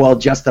they're like, well,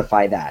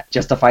 justify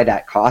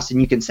that cost.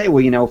 And you can say,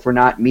 well, if we're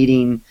not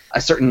meeting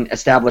a certain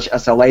established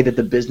SLA that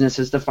the business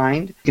has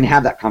defined, you can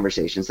have that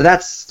conversation. So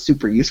that's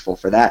super useful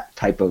for that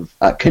type of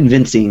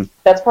convincing.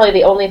 That's probably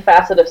the only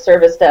facet of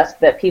service desk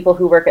that people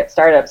who work at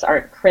startups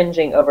aren't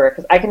cringing over,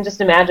 because I can just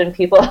imagine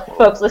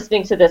folks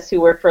listening to this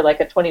who work for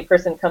like a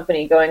 20-person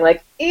company going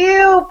like,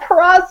 ew,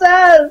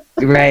 process!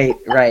 Right.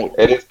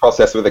 It is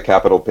process with a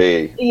capital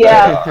P.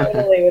 Yeah,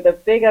 totally, with a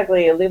big,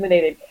 ugly,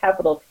 illuminated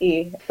capital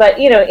P. But,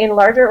 in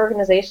larger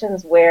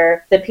organizations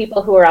where the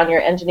people who are on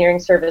your engineering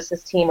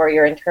services team or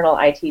your internal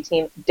IT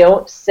team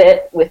don't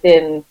sit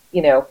within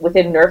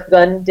Nerf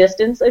gun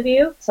distance of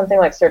you, something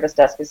like Service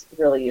Desk is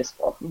really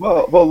useful.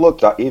 Well,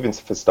 look, even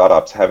for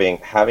startups, having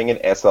an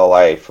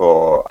SLA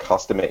for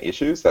customer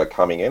issues that are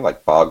coming in,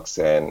 like bugs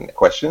and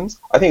questions,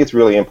 I think it's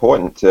really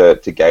important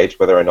to gauge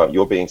whether or not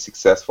you're being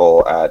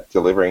successful at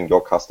delivering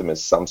your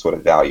customers some sort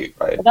of value,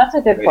 right? Well, that's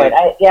a good point.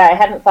 I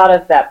hadn't thought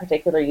of that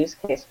particular use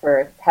case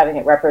for having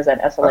it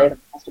represent SLA and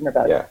customer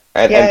value. Yeah.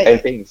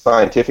 And being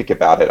scientific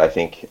about it, I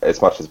think,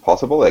 as much as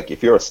possible. Like,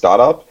 if you're a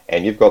startup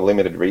and you've got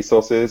limited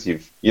resources, you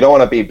don't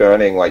want to be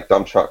burning like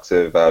dump trucks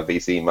of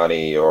VC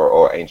money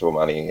or angel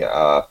money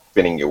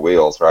spinning your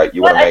wheels, right?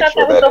 You want to make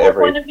sure that that was the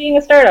whole point of being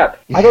a startup.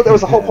 I thought that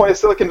was the whole point of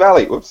Silicon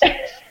Valley. Whoops.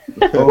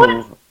 We're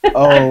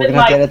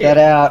gonna edit that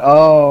out.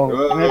 I'm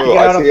gonna have to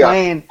get on a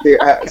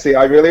plane. See,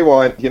 I really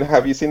want.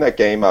 Have you seen that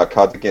game,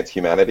 Cards Against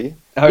Humanity?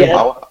 Oh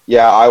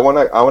yeah. I want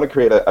to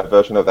create a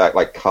version of that,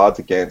 like Cards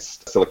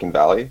Against Silicon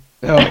Valley.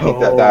 I think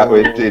that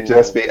would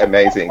just be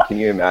amazing. Can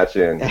you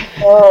imagine?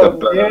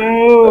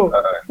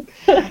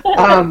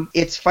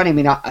 It's funny. I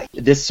mean,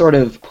 this sort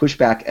of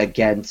pushback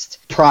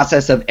against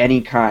process of any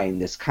kind,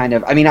 this kind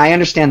of, I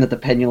understand that the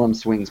pendulum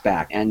swings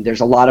back, and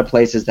there's a lot of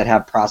places that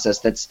have process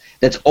that's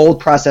old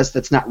process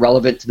that's not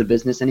relevant to the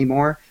business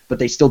anymore, but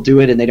they still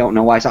do it and they don't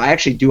know why. So I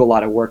actually do a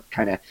lot of work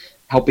kind of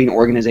helping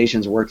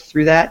organizations work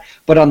through that.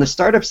 But on the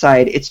startup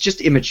side, it's just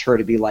immature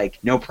to be like,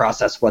 no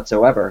process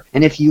whatsoever.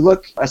 And if you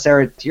look,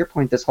 Sarah, to your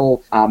point, this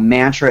whole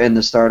mantra in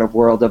the startup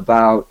world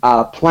about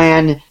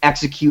plan,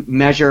 execute,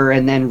 measure,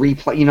 and then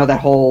replay, that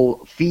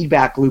whole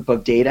feedback loop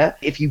of data,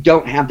 if you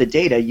don't have the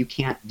data, you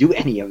can't do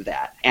any of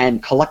that.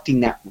 And collecting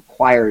that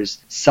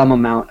requires some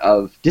amount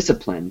of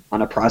discipline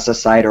on a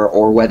process side,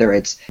 or whether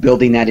it's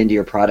building that into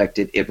your product,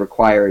 it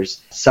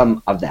requires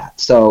some of that.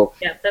 So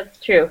yeah, that's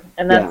true.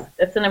 And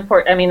that's an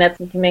important,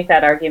 you can make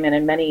that argument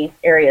in many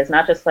areas,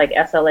 not just like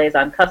SLAs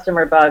on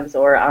customer bugs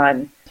or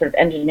on sort of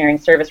engineering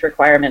service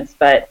requirements,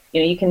 but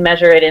you can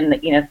measure it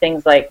in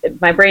things like,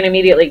 my brain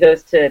immediately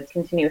goes to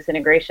continuous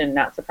integration,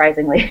 not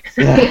surprisingly.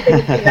 So you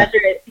can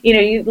measure it.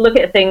 You look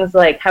at things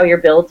like how your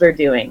builds are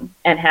doing,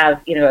 and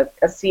have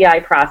a CI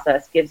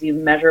process gives you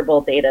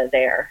measurable data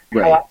there,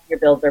 right. How often your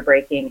builds are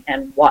breaking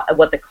and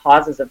what the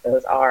causes of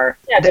those are.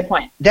 Yeah, good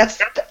point. That's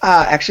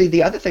actually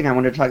the other thing I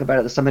wanted to talk about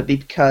at the summit,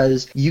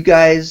 because you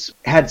guys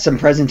had some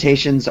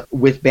presentations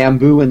with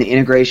Bamboo and the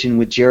integration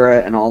with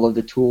Jira and all of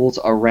the tools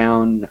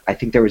around, I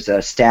think there was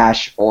a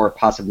Stash or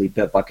possibly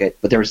Bitbucket,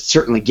 but there was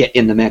certainly Git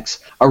in the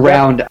mix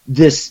around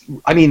this.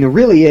 There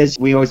really is,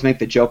 we always make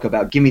the joke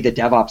about give me the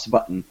DevOps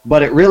button,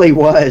 but it really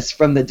was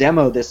from the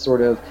demo this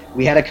sort of,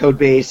 we had a code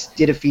base,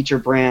 did a feature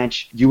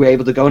branch, you were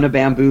able to go into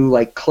Bamboo,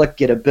 like click,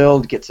 get a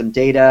build, get some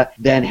data,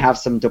 then have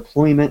some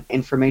deployment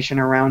information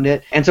around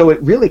it. And so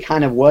it really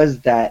kind of was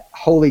that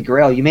holy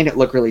grail. You made it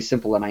look really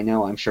simple, and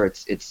I'm sure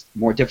it's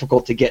more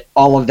difficult to get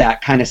all of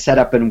that kind of set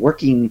up and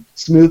working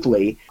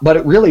smoothly, but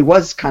it really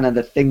was kind of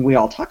the thing we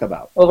all talk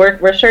about. Well,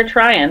 we're sure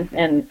trying,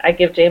 and I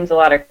give James a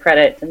lot of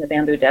credit in the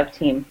Bamboo dev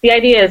team. The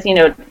idea is,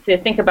 to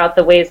think about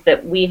the ways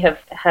that we have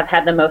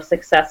had the most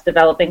success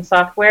developing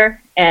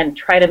software, and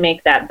try to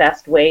make that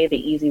best way the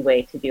easy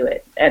way to do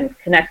it, and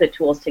connect the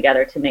tools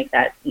together to make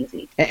that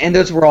easy. And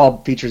those were all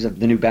features of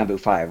the new Bamboo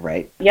 5,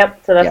 right?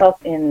 Yep, so that's all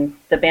in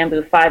the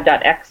Bamboo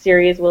 5.x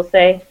series, we'll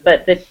say.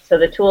 But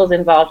the tools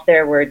involved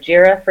there were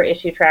Jira for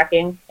issue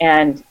tracking,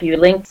 and you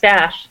link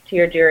Stash to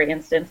your Jira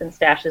instance, and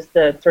Stash is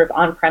the sort of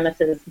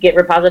on-premises Git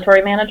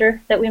repository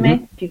manager that we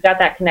make. If you've got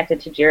that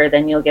connected to Jira,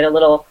 then you'll get a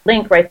little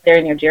link right there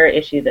in your Jira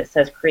issue that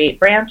says create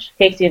branch,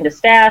 takes you into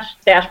Stash.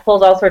 Stash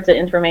pulls all sorts of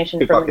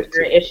information from the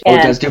Jira issue. Oh,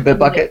 it does do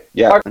Bitbucket?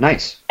 Yeah.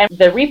 Nice. And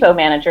the repo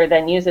manager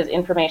then uses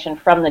information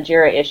from the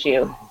Jira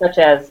issue, such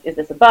as, is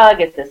this a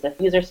bug? Is this a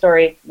user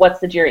story? What's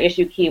the Jira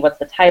issue key? What's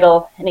the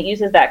title? And it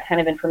uses that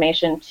kind of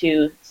information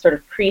to sort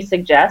of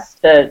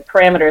pre-suggest the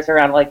parameters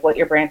around like what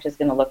your branch is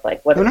going to look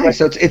like. Nice.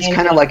 So it's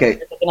kind of like is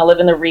it going to live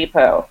in the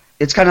repo?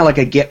 It's kind of like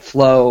a Git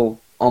flow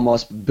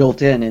almost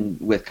built in and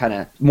with kind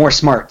of more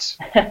smarts.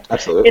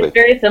 Absolutely. It's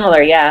very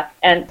similar, yeah.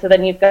 And so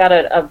then you've got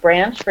a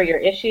branch for your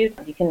issues.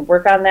 You can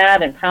work on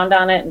that and pound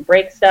on it and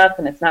break stuff,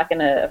 and it's not going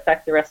to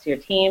affect the rest of your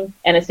team.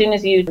 And as soon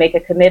as you make a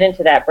commit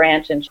into that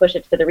branch and push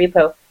it to the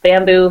repo,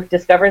 Bamboo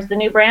discovers the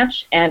new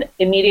branch and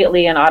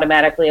immediately and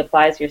automatically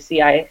applies your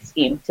CI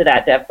scheme to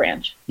that dev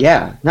branch.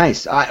 Yeah,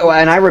 nice.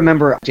 And I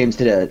remember James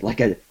did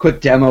a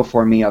quick demo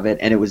for me of it,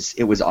 and it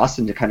was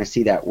awesome to kind of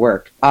see that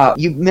work.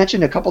 You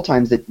mentioned a couple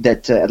times that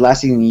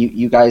Atlassian,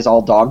 you guys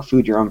all dog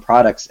food your own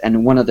products,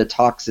 and one of the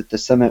talks at the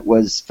summit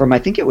was from, I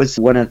think it was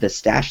one of the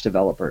Stash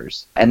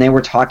developers, and they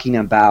were talking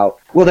about,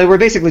 well, they were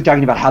basically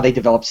talking about how they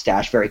developed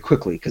Stash very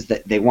quickly because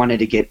they wanted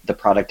to get the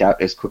product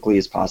out as quickly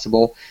as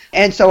possible.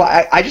 And so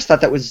I just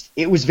thought it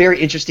was very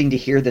interesting to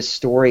hear this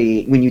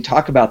story. When you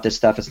talk about this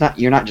stuff,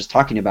 you're not just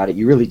talking about it,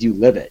 you really do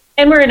live it.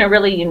 And we're in a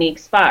really unique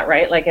spot,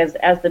 right? Like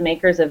as the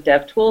makers of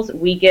dev tools,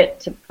 we get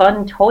to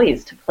fun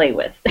toys to play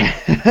with.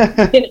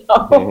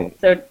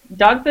 So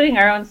dog fooding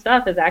our own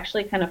stuff is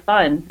actually kind of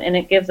fun, and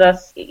it gives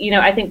us,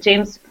 I think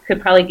James could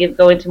probably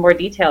go into more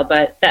detail,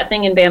 but that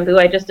thing in Bamboo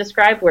I just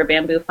described, where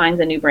Bamboo finds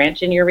a new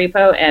branch in your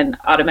repo and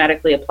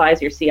automatically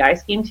applies your CI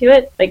scheme to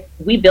it, like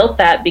we built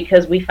that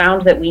because we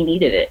found that we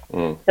needed it.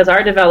 Because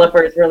our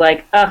developers were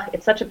like,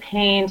 it's such a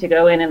pain to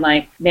go in and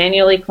like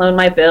manually clone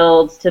my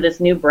builds to this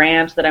new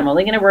branch that I'm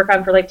only going to work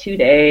on for like 2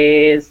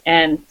 days.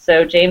 And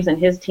so James and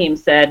his team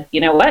said,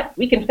 you know what,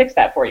 we can fix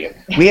that for you.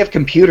 We have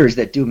computers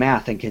that do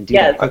math and can do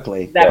that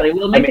quickly. Exactly. Yeah.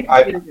 We'll make the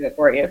computer do it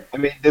for you. I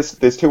mean,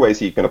 there's two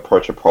ways you can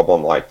approach a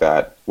problem like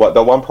that.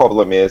 The one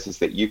problem is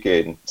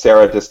that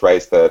Sarah just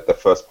raised the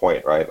first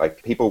point, right?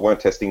 Like people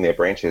weren't testing their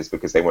branches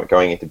because they weren't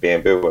going into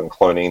Bamboo and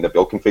cloning the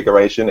build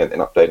configuration and then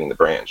updating the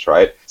branch,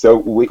 right? So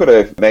we could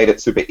have made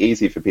it super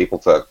easy for people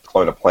to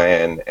clone a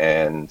plan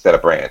and set a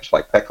branch.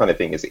 Like that kind of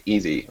thing is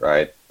easy,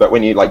 right? But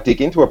when you like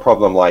dig into a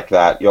problem like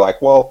that, you're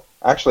like, well,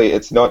 actually,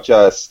 it's not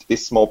just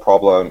this small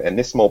problem and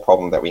this small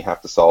problem that we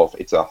have to solve.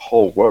 It's a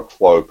whole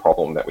workflow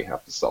problem that we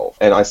have to solve.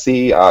 And I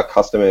see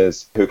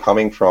customers who are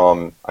coming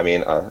from, I'm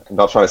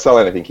not trying to sell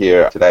anything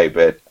here today,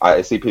 but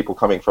I see people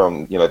coming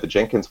from, the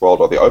Jenkins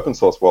world or the open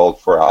source world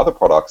for our other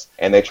products,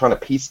 and they're trying to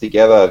piece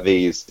together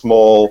these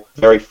small,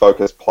 very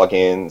focused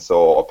plugins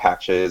or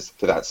patches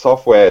to that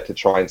software to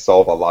try and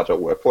solve a larger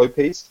workflow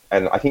piece.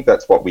 And I think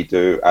that's what we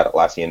do at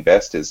Atlassian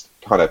Best, is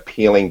kind of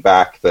peeling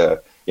back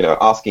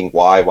asking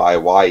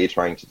why you're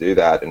trying to do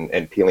that,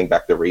 and peeling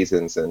back the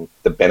reasons and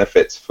the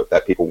benefits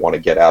that people want to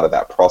get out of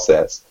that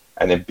process,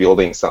 and then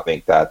building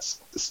something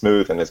that's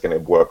smooth and is going to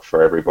work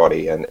for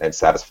everybody and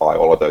satisfy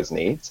all of those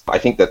needs. I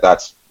think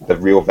that's the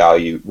real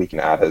value we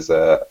can add as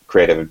a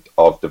creator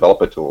of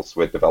developer tools.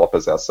 We're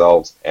developers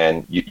ourselves,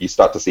 and you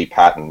start to see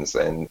patterns,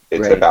 and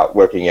it's about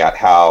working out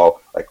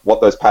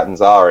what those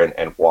patterns are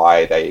and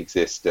why they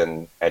exist,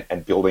 and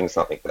building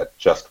something that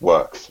just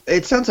works.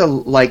 It sounds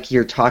like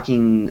you're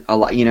talking a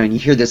lot, and you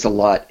hear this a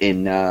lot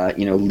in,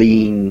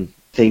 lean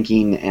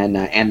thinking and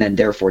then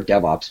therefore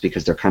DevOps,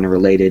 because they're kind of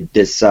related.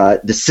 The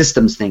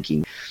systems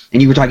thinking,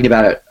 and you were talking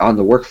about it on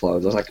the workflow.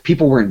 It was like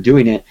people weren't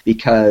doing it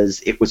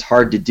because it was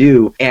hard to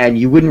do, and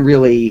you wouldn't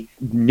really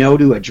know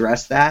to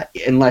address that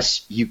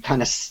unless you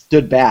kind of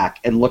stood back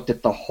and looked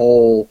at the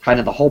whole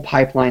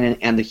pipeline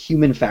and the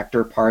human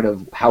factor part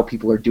of how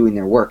people are doing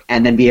their work,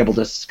 and then be able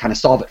to kind of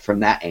solve it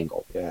from that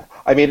angle. Yeah,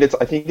 I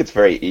think it's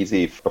very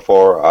easy.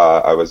 Before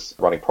I was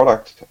running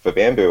product for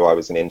Bamboo, I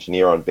was an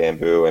engineer on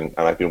Bamboo, and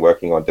I've been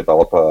working on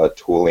developer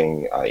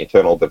tooling,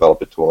 internal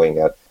developer tooling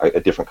at a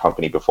different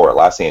company before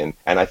Atlassian.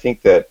 And I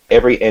think that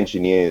every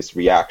engineer's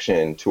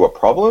reaction to a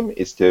problem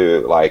is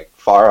to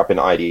fire up an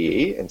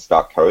IDE and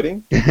start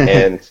coding.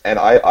 and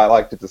I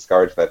like to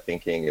discourage that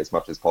thinking as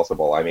much as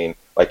possible. I mean,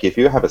 if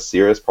you have a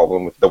serious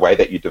problem with the way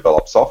that you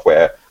develop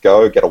software,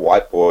 go get a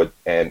whiteboard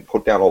and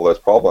put down all those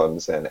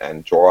problems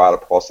and draw out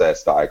a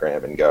process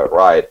diagram and go,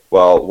 right,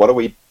 well, what are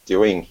we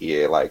doing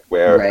here?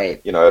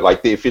 The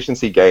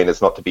efficiency gain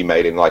is not to be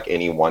made in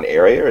any one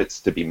area.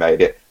 It's to be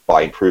made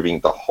by improving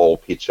the whole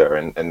picture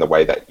and the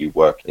way that you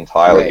work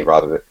entirely,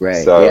 rather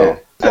than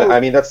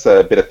And that's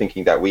a bit of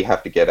thinking that we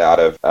have to get out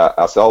of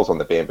ourselves on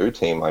the Bamboo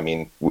team. I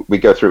mean, we're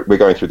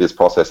going through this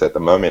process at the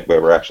moment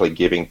where we're actually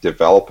giving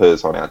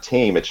developers on our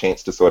team a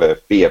chance to sort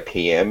of be a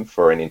PM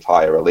for an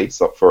entire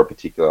release for a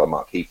particular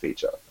marquee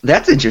feature.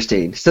 That's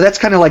interesting. So that's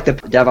kind of like the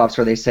DevOps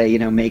where they say,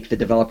 make the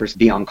developers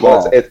be on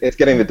call. Well, it's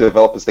getting the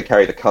developers to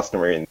carry the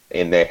customer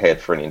in their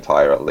head for an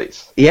entire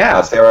release.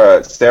 Yeah.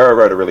 Sarah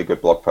wrote a really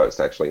good blog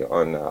post actually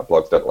on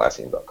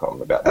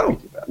blogs.atlassian.com about how we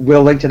do that.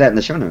 We'll link to that in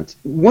the show notes.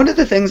 One of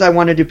the things I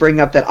wanted to bring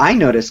up that I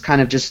noticed kind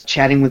of just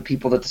chatting with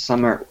people at the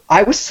summer,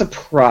 I was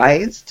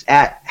surprised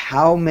at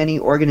how many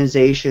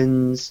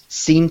organizations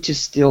seem to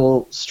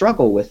still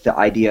struggle with the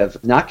idea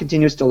of not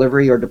continuous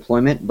delivery or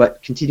deployment,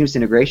 but continuous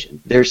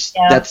integration.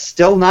 That's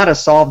still not a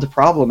solved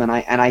problem, and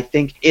I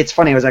think it's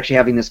funny. I was actually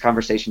having this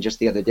conversation just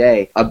the other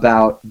day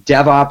about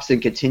DevOps and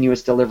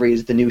continuous delivery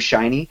is the new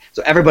shiny.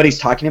 So everybody's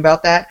talking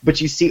about that, but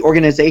you see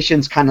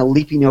organizations kind of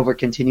leaping over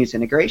continuous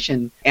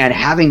integration and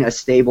having a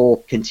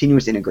stable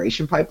continuous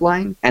integration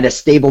pipeline and a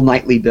stable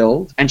nightly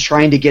build and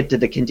trying to get to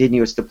the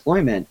continuous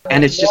deployment,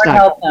 and it's just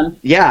not.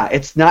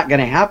 It's not going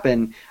to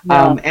happen.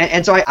 No.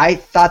 And so I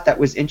thought that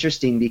was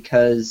interesting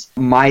because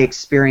my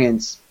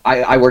experience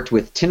I worked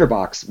with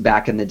Tinderbox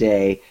back in the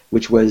day,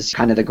 which was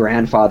kind of the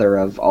grandfather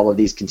of all of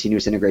these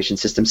continuous integration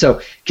systems.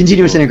 So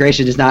continuous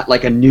integration is not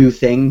like a new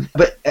thing,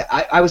 but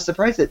I was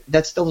surprised that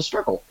that's still a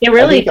struggle. It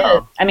really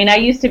is. I mean, I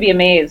used to be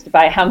amazed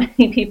by how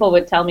many people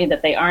would tell me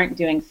that they aren't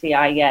doing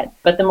CI yet.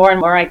 But the more and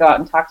more I go out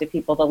and talk to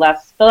people, the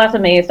less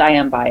amazed I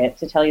am by it,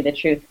 to tell you the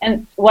truth.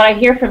 And what I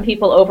hear from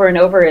people over and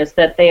over is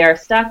that they are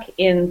stuck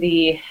in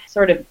the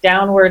sort of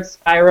downward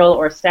spiral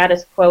or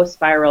status quo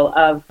spiral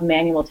of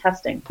manual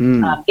testing.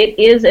 It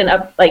is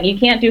you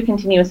can't do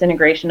continuous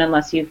integration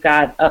unless you've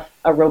got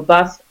a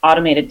robust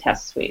automated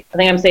test suite. I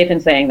think I'm safe in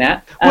saying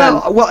that.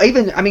 Well,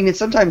 even, I mean, it's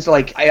sometimes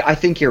like, I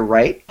think you're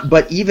right,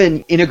 but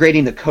even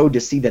integrating the code to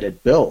see that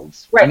it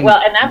builds. Right, I mean,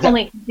 and that's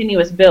only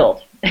continuous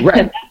build.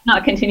 Right. That's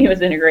not continuous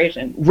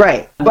integration.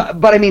 Right.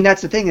 But I mean,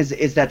 that's the thing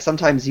is that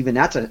sometimes even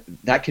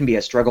that can be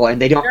a struggle,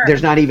 and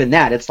there's not even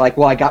that. It's like,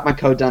 well, I got my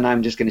code done,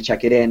 I'm just going to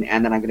check it in,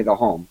 and then I'm going to go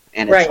home.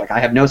 And it's like, I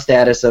have no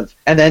status of,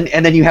 and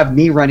then you have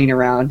me running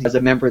around as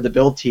a member of the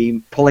build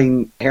team,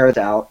 pulling hairs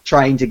out,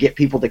 trying to get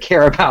people to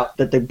care about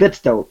that the bits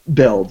don't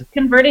build.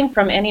 Converting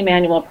from any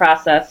manual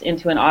process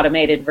into an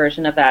automated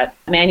version of that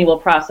manual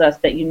process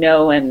that you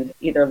know and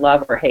either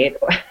love or hate,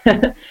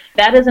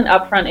 that is an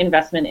upfront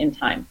investment in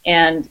time.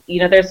 And,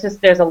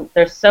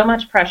 there's so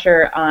much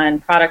pressure on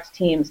product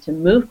teams to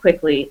move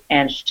quickly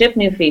and ship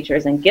new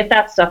features and get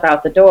that stuff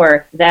out the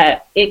door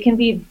that it can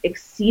be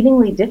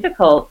exceedingly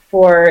difficult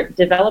for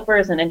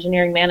developers and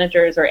engineering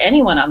managers or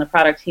anyone on the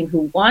product team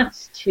who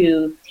wants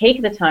to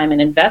take the time and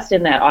invest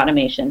in that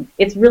automation.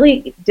 It's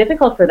really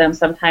difficult for them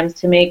sometimes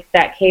to make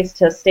that case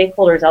to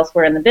stakeholders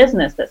elsewhere in the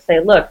business that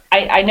say, look,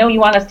 I know you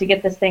want us to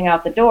get this thing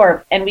out the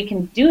door, and we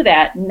can do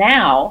that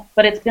now,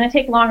 but it's going to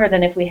take longer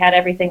than if we had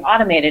everything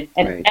automated.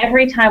 And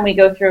every time we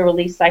go through a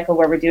release cycle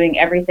where we're doing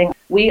everything,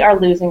 we are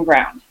losing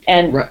ground.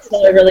 And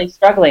so they're really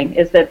struggling,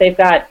 is that they've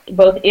got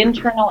both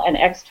internal and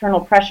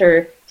external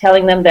pressure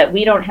telling them that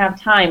we don't have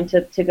time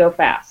to go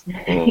fast.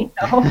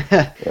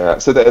 Yeah,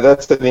 so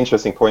that's an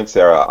interesting point,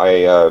 Sarah.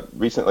 I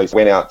recently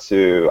went out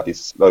to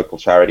this local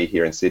charity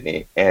here in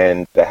Sydney,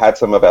 and they had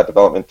some of our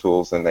development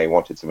tools, and they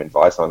wanted some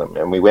advice on them.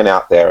 And we went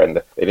out there, and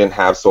they didn't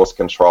have source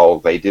control,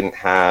 they didn't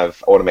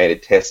have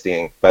automated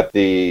testing, but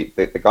the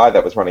guy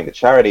that was running the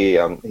charity,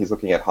 he's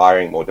looking at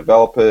hiring more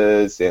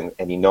developers, and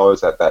he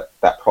knows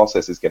that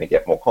process is going to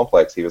get more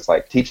complex. He was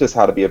like, teach us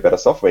how to be a better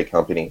software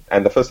company.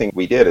 And the first thing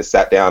we did is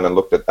sat down and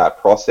looked at that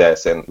process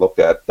and looked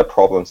at the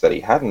problems that he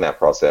had in that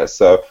process.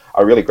 So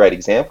a really great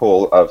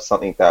example of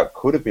something that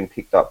could have been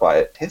picked up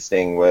by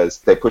testing was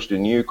they pushed a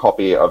new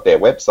copy of their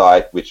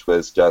website, which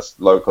was just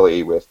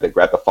locally they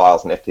grabbed the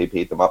files and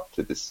FTP'd them up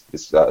to this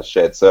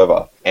shared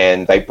server.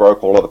 And they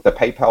broke all of the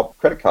PayPal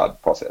credit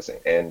card processing.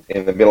 And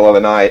in the middle of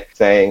the night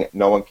saying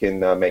no one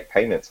can make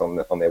payments on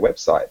their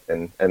website.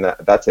 And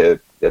that's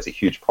a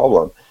huge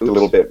problem. A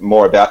little bit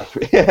more about,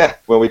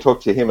 when we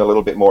talked to him a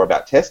little bit more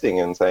about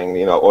testing and saying,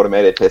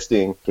 automated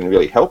testing can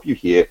really help you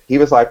here, he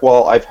was like,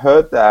 well, I've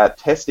heard that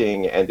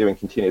testing and doing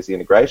continuous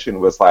integration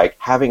was like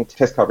having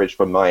test coverage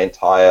for my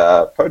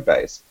entire code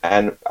base.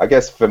 And I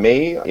guess for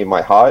me, in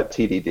my heart,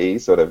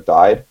 TDD sort of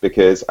died,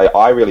 because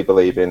I really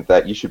believe in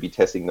that you should be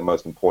testing the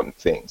most important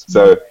things.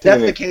 So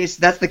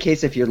that's the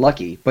case if you're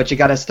lucky, but you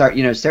got to start,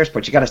 Sarah's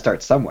point, you got to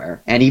start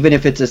somewhere. And even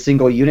if it's a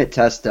single unit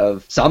test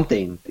of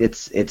something,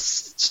 it's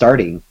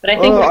starting. But I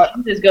think where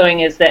James is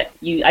going is that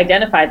you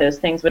identify those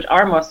things which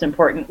are most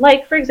important,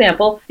 like, for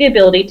example, the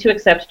ability to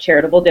accept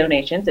charitable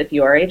donations if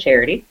you are a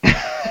charity.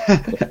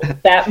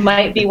 That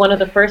might be one of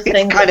the first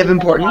things kind of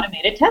important. An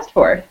automated test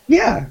for.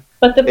 Yeah.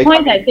 But the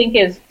point, I think,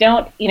 is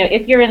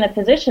if you're in the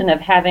position of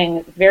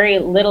having very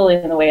little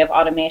in the way of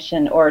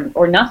automation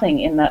or nothing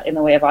in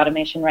the way of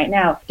automation right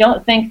now,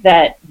 don't think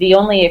that the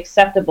only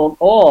acceptable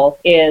goal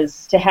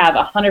is to have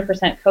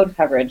 100% code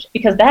coverage,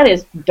 because that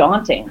is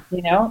daunting,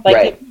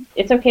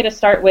 It's okay to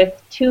start with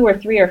 2 or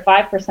 3 or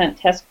 5%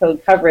 test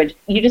code coverage.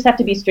 You just have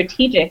to be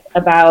strategic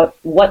about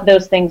what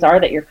those things are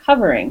that you're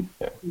covering,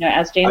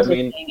 as James was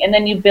saying, and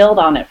then you build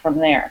on it from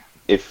there.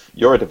 If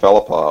you're a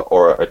developer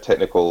or a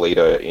technical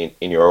leader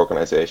in your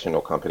organization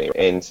or company,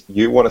 and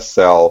you want to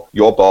sell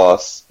your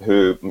boss,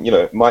 who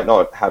might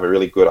not have a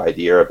really good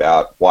idea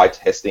about why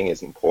testing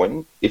is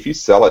important, if you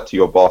sell it to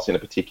your boss in a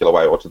particular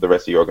way, or to the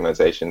rest of your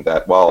organization,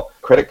 that, well,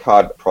 credit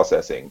card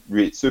processing,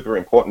 super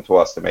important to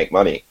us to make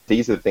money,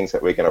 these are the things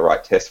that we're going to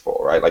write tests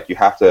for, right? Like, you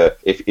have to,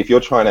 if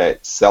you're trying to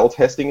sell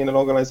testing in an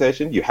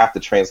organization, you have to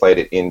translate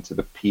it into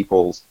the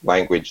people's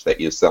language that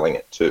you're selling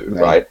it to,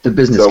 right? The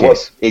business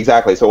case.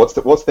 Exactly. So what's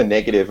the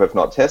negative of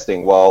not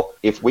testing? Well,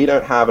 if we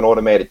don't have an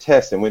automated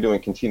test and we're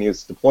doing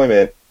continuous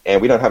deployment, and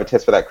we don't have a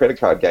test for that credit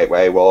card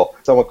gateway, well,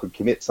 someone could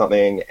commit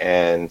something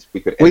and we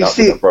could end up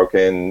with a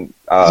broken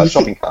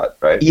shopping cart,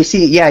 right? You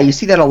see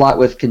that a lot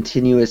with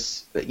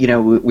continuous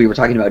we were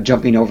talking about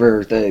jumping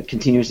over the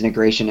continuous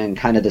integration and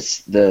kind of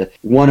the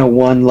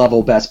 101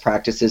 level best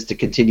practices to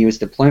continuous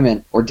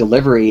deployment or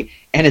delivery.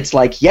 And it's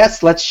like,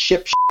 yes, let's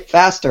ship shit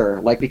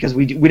faster, like, because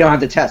we don't have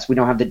the tests, we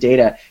don't have the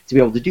data to be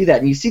able to do that.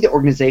 And you see the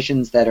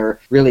organizations that are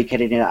really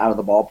getting it out of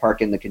the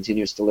ballpark in the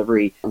continuous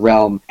delivery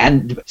realm,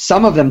 and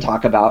some of them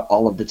talk about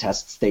all of the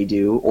tests they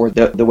do or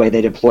the way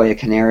they deploy a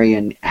canary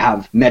and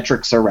have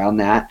metrics around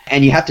that.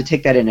 And you have to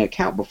take that into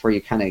account before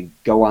you kind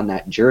of go on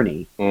that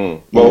journey.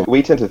 Well,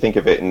 we tend to think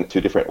of it in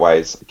two different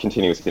ways,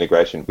 continuous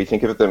integration. We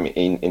think of them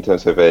in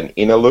terms of an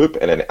inner loop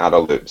and an outer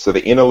loop. So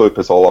the inner loop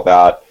is all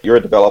about, you're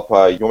a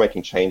developer, you're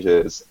making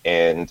changes,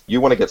 and you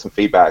want to get some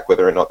feedback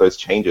whether or not those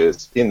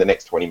changes in the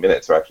next 20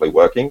 minutes are actually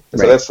working.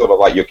 So that's sort of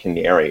like your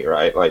canary,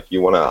 right? Like,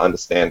 you want to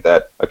understand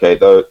that, okay,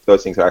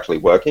 those things are actually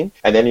working.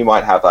 And then you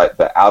might have like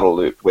the outer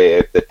loop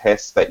where the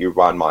tests that you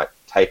run might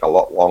take a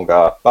lot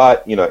longer,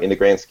 but in the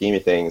grand scheme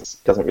of things,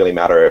 it doesn't really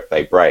matter if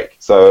they break.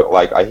 So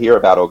like, I hear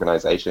about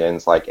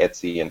organizations like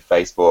Etsy and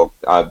Facebook,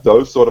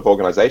 those sort of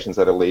organizations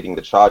that are leading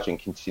the charge in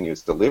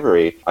continuous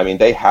delivery. I mean,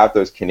 they have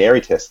those canary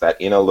tests, that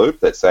inner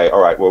loop, that say,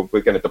 all right, well, we're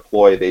going to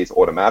deploy these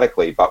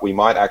automatically, but we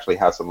might actually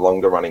have some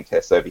longer running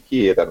tests over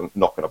here that are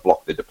not going to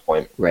block the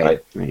deployment. Right.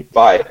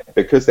 But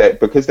because they've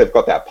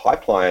got that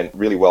pipeline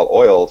really well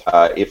oiled,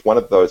 if one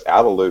of those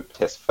outer loop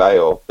tests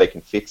fail, they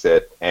can fix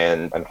it,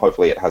 and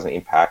hopefully it hasn't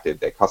impacted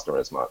their customer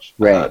as much,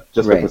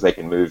 because they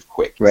can move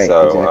quick.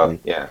 So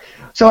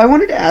So I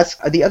wanted to ask,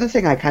 the other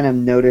thing I kind of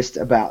noticed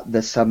about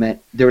the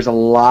summit, there was a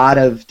lot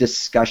of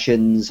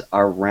discussions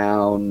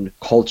around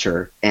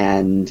culture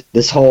and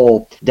this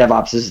whole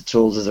DevOps as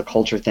tools as a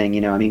culture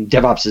thing. I mean,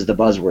 DevOps is the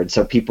buzzword,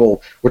 so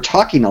people were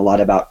talking a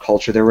lot about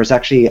culture. There was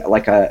actually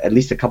like at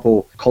least a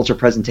couple culture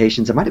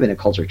presentations. It might have been a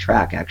culture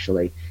track,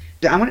 actually.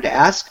 I wanted to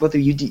ask both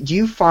of you, do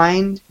you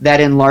find that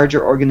in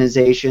larger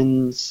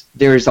organizations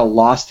there's a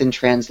lost in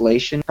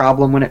translation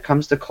problem when it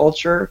comes to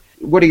culture?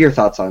 What are your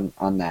thoughts on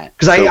that?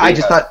 Because I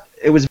just thought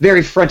it was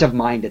very front of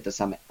mind at the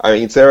summit. I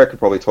mean, Sarah could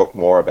probably talk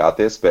more about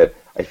this, but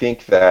I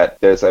think that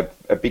there's a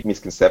big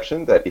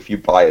misconception that if you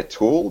buy a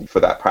tool for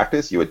that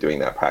practice, you are doing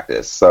that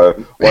practice. So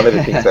one of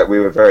the things that we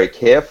were very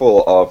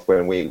careful of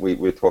when we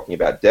were talking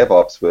about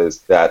DevOps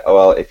was that,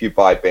 if you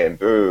buy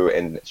Bamboo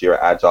and Jira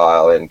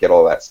Agile and get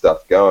all that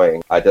stuff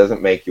going, it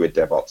doesn't make you a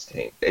DevOps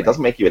team. It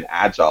doesn't make you an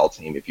Agile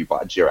team if you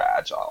buy Jira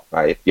Agile,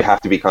 right? You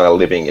have to be kind of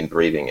living and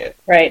breathing it.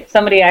 Right.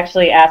 Somebody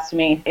actually asked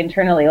me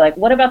internally, like,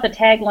 what about the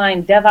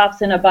tagline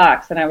DevOps in a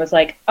box? And I was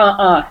like,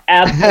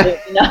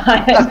 absolutely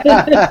not.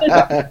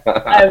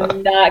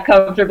 I'm not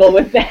comfortable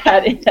with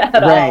that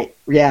at all. Right.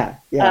 Yeah.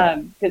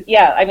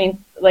 I mean,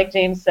 like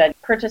James said,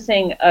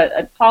 purchasing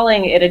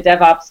calling it a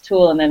DevOps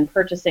tool and then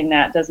purchasing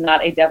that does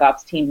not a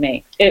DevOps team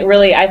make.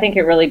 I think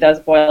it really does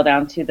boil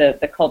down to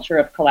the culture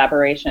of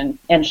collaboration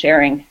and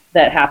sharing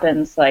that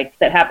happens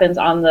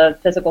on the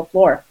physical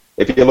floor.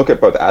 If you look at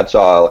both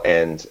Agile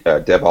and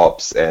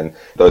DevOps and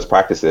those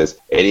practices,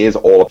 it is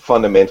all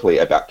fundamentally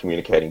about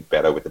communicating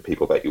better with the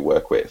people that you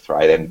work with,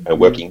 right? And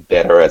working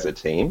better as a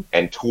team.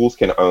 And tools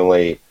can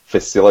only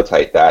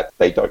facilitate that.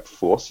 They don't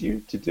force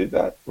you to do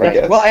that, I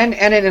guess. Well, and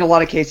in a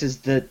lot of cases,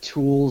 the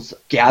tools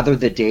gather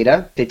the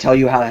data. They tell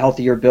you how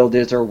healthy your build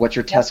is or what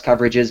your test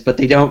coverage is, but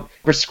they don't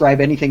prescribe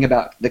anything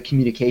about the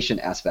communication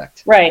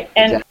aspect. Right,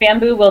 and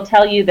Bamboo will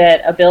tell you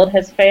that a build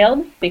has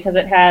failed because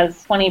it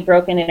has 20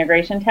 broken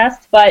integration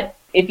tests, but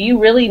if you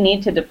really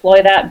need to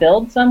deploy that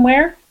build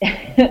somewhere...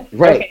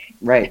 Right.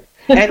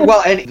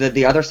 And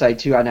the other side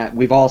too, and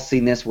we've all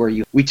seen this where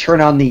we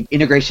turn on the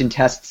integration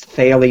tests,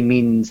 failing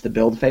means the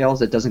build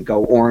fails. It doesn't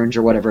go orange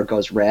or whatever, it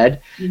goes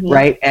red,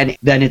 right? And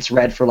then it's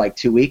red for like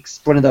 2 weeks.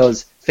 One of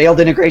those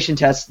failed integration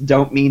tests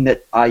don't mean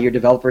that your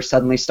developers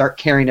suddenly start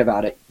caring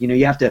about it.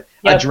 You have to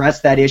address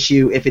that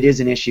issue if it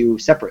is an issue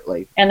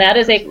separately. And that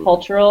is a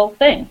cultural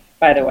thing,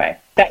 by the way.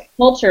 That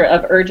culture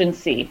of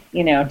urgency,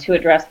 to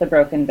address the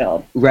broken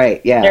build.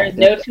 Right, yeah. There's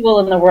no tool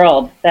in the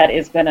world that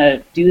is going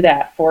to do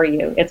that for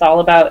you. It's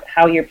all about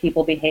how your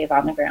people behave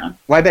on the ground.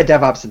 Well, I bet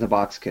DevOps in the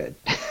box could.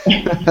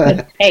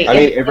 Hey,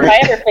 if I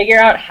ever figure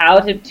out how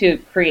to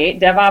create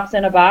DevOps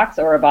in a box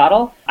or a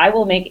bottle, I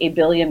will make $1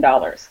 billion.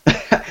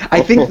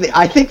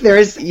 I think there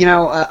is,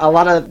 a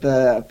lot of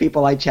the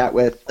people I chat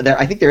with,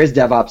 I think there is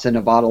DevOps in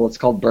a bottle. It's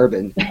called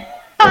bourbon.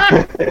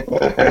 I'll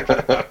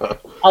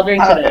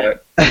drink to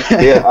that.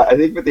 I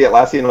think with the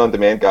Atlassian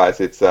on-demand guys,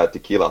 it's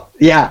tequila.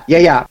 Yeah.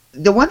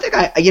 The one thing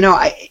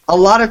a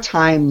lot of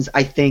times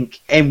I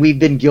think, and we've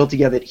been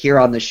guilty of it here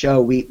on the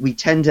show, we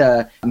tend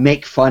to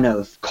make fun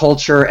of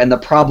culture and the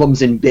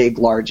problems in big,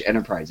 large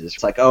enterprises.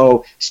 It's like,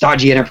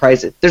 stodgy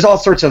enterprises. There's all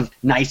sorts of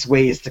nice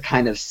ways to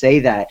kind of say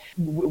that,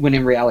 when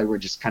in reality we're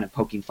just kind of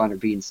poking fun or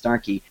being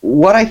snarky.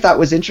 What I thought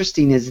was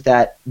interesting is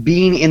that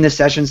being in the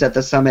sessions at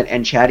the summit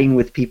and chatting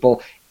with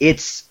people,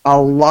 it's a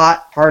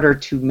lot harder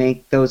to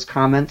make those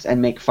comments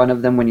and make fun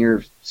of them when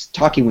you're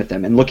talking with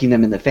them and looking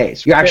them in the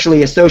face. You're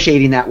actually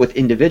associating that with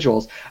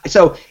individuals.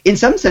 So in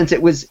some sense,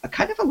 it was a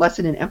kind of a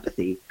lesson in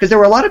empathy, because there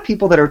were a lot of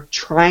people that are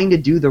trying to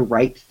do the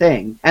right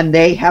thing, and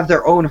they have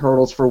their own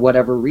hurdles for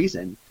whatever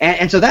reason.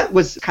 And so that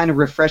was kind of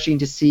refreshing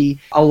to see.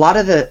 A lot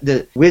of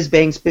the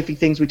whiz-bang spiffy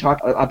things we talk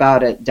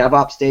about at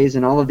DevOps Days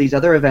and all of these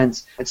other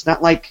events, it's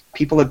not like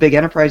people at big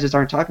enterprises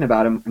aren't talking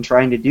about them and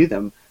trying to do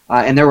them.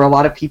 And there were a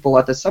lot of people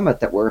at the summit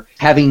that were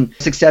having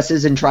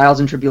successes and trials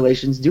and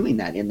tribulations doing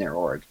that in their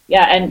org.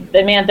 Yeah, and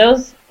man,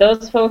 those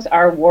folks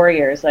are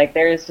warriors. Like,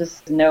 there's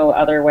just no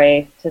other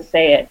way to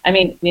say it. I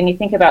mean, when you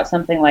think about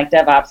something like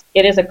DevOps,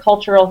 it is a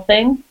cultural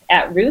thing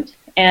at root,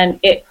 and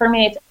it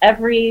permeates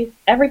every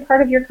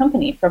part of your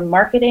company, from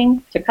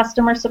marketing to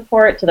customer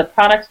support to the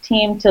product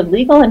team to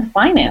legal and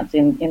finance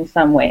in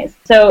some ways.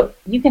 So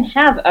you can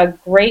have a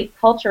great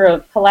culture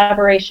of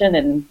collaboration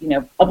and,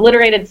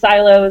 obliterated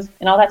silos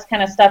and all that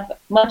kind of stuff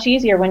much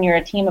easier when you're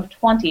a team of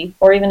 20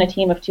 or even a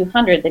team of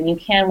 200 than you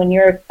can when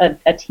you're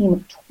a team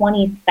of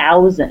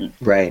 20,000.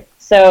 Right.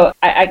 So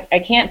I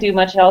can't do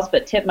much else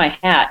but tip my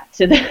hat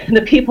to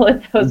the people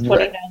at those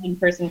 20,000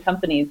 person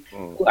companies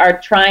who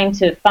are trying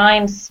to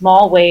find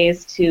small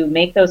ways to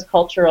make those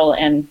cultural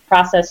and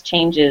process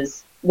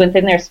changes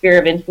within their sphere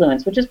of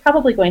influence, which is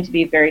probably going to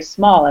be very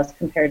small as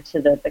compared to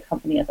the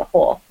company as a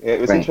whole. Yeah, it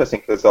was interesting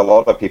because a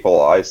lot of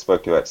people I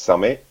spoke to at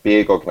Summit,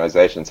 big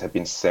organizations, have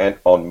been sent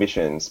on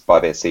missions by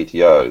their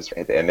CTOs.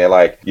 And they're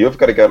like, you've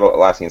got to go to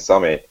Atlassian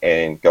Summit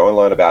and go and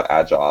learn about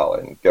Agile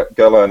and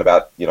go learn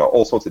about,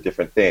 all sorts of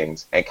different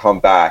things and come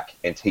back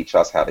and teach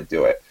us how to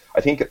do it.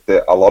 I think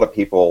that a lot of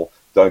people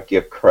don't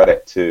give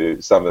credit to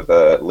some of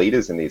the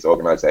leaders in these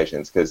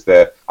organizations, because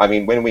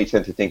when we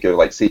tend to think of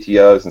like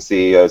CTOs and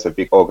CEOs of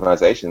big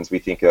organizations, we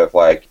think of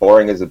like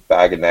boring as a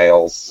bag of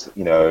nails,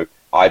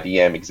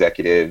 IBM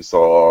executives,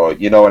 or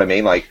you know what I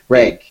mean, like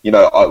big,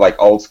 like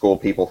old school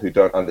people who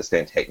don't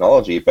understand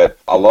technology. But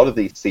a lot of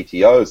these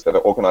CTOs that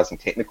are organizing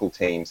technical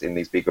teams in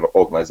these big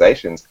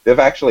organizations, they've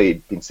actually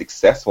been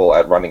successful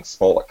at running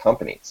smaller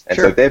companies, and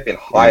so they've been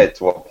hired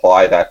to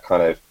apply that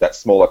kind of that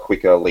smaller,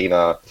 quicker,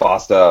 leaner,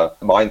 faster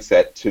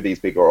mindset to these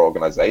bigger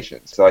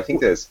organizations. So I think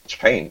there's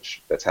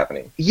change that's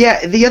happening.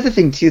 Yeah, the other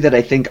thing too that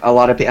I think a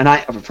lot of people,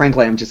 and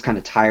frankly I'm just kind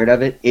of tired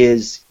of it,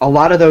 is a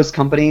lot of those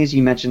companies,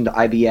 you mentioned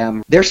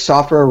IBM, their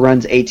software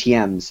runs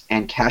ATMs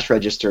and cash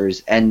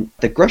registers and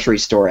the grocery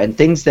store and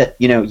things that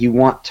you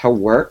want to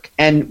work.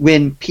 And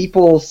when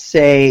people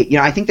say,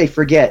 I think they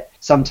forget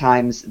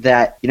sometimes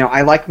that,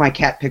 I like my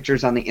cat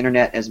pictures on the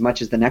internet as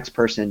much as the next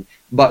person,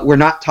 but we're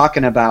not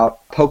talking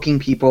about poking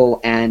people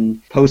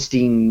and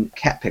posting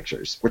cat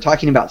pictures. We're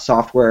talking about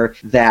software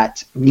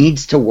that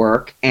needs to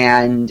work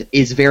and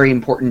is very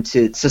important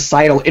to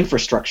societal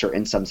infrastructure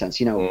in some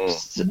sense.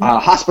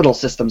 Hospital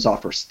systems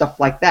offer stuff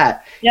like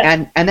that.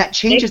 Yep. And that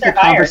changes the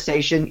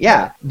conversation.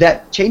 Yeah,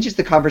 that changes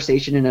the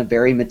conversation in a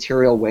very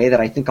material way that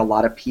I think a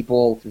lot of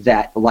people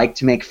that like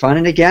to make fun,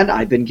 and again,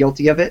 I've been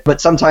guilty of it,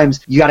 but sometimes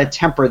you got to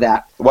temper that.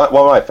 One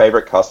of my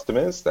favorite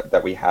customers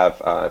that we have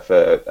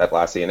for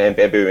Atlassian and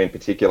Bamboo in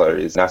particular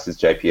is NASA's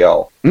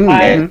JPL.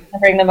 I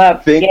bring them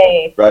up.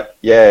 Yay. Right,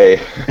 yay.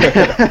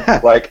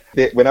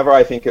 Whenever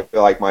I think of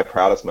like my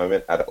proudest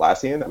moment at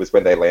Atlassian, it was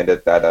when they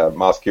landed that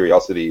Mars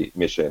Curiosity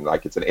mission.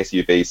 Like, it's an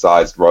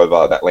SUV-sized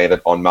rover that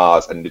landed on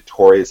Mars, a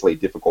notoriously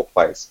difficult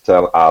place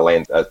to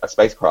land a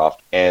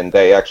spacecraft. And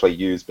they actually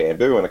used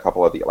Bamboo and a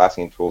couple of the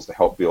Atlassian tools to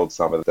help build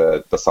some of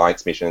the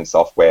science mission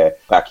software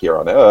back here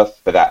on Earth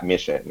for that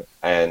mission.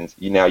 And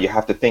you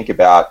have to think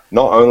about,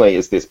 not only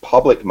is this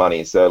public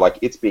money, so like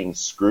it's being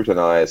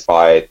scrutinized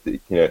by the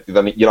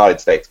United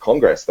States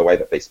Congress, the way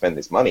that they spend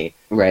this money,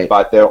 right?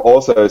 But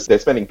they're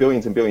spending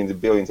billions and billions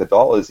and billions of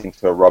dollars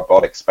into a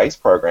robotic space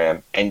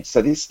program, and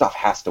so this stuff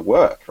has to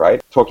work,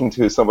 right? Talking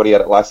to somebody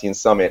at Atlassian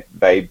Summit,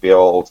 they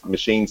build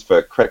machines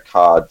for credit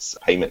cards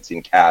payments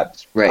in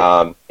CAD,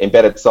 right?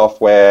 Embedded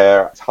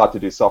software. It's hard to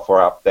do software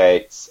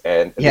updates,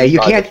 and you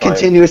can't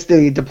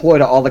continuously deploy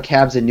to all the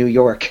cabs in New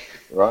York.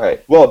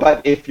 Right. Well,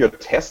 but if you're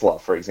Tesla,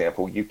 for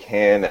example, you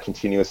can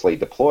continuously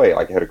deploy.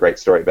 Like, I heard a great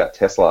story about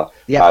Tesla.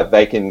 Yeah.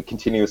 They can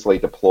continuously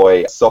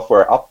deploy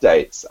software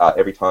updates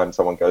every time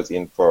someone goes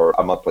in for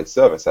a monthly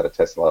service at a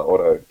Tesla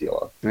auto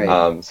dealer.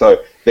 Right.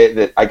 So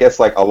I guess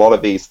like a lot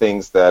of these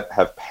things that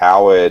have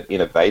powered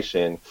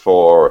innovation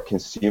for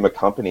consumer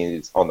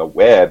companies on the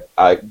web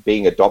are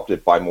being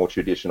adopted by more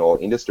traditional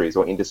industries,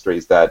 or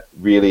industries that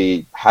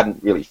really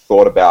hadn't really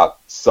thought about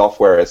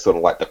software as sort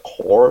of like the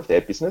core of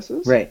their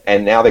businesses. Right.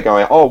 And now they're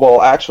going, oh,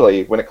 well,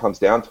 actually, when it comes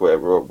down to it,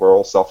 we're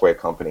all software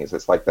companies.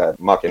 It's like that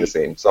Mark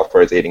Anderson,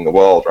 software is eating the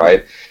world,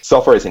 right?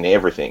 Software is in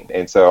everything.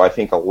 And so I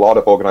think a lot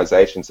of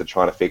organizations are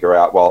trying to figure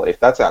out, well, if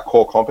that's our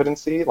core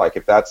competency, like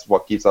if that's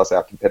what gives us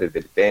our competitive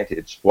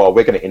advantage, well,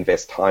 we're going to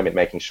invest time in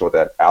making sure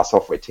that our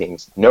software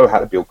teams know how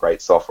to build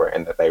great software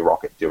and that they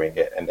rock at doing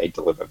it and they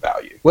deliver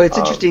value. Well, it's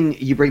interesting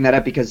you bring that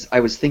up, because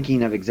I was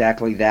thinking of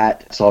exactly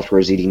that software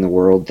is eating the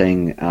world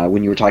thing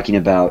when you were talking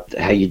about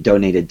how you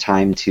donated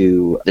time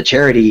to the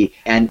charity,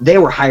 and they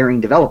were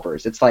hiring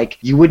developers. It's like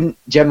you wouldn't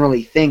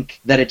generally think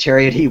that a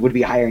charity would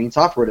be hiring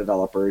software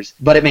developers,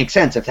 but it makes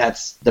sense if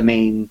that's the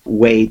main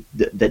way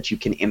that you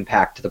can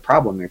impact the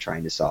problem you're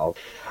trying to solve.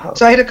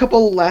 So I had a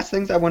couple last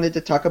things I wanted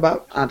to talk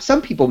about.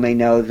 Some people may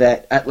know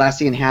that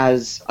Atlassian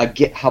has a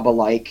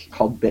GitHub-alike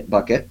called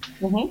Bitbucket,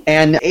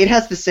 and it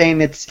has the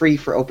same, it's free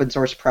for open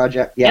source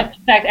project. Yeah. Yep.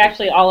 In fact,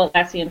 actually, all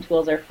Atlassian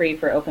tools are free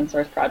for open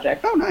source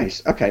projects. Oh,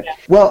 nice. Okay. Yeah.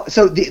 Well,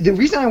 so the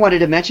reason I wanted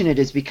to mention it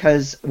is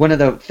because one of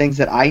the things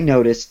that I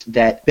noticed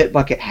that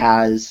Bitbucket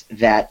has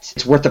that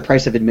it's worth the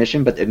price of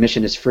admission, but the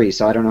admission is free,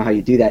 so I don't know how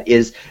you do that,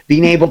 is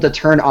being able to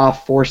turn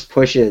off forced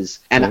pushes.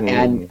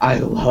 And I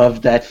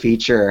love that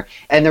feature.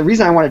 And the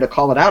reason I wanted to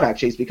call it out,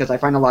 actually, is because I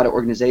find a lot of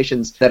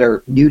organizations that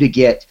are new to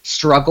Git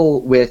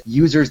struggle with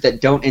users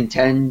that don't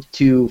intend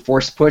to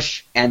force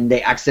push, and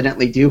they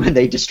accidentally do, and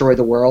they destroy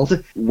the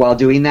world while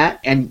doing that.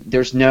 And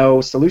there's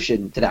no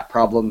solution to that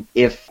problem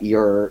if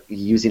you're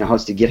using a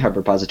hosted GitHub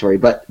repository.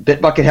 But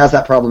Bitbucket has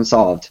that problem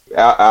solved.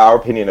 Our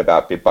opinion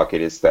about Bitbucket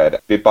is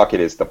that Bitbucket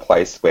is the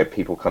place where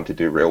people come to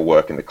do real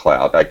work in the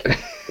cloud. Like,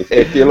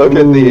 if you look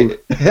at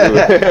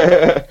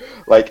the...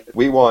 like,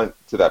 we want,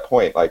 to that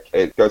point, like,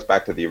 it goes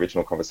back to the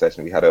original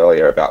conversation we had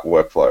earlier about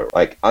workflow.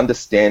 Like,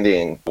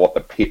 understanding what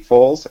the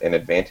pitfalls and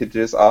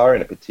advantages are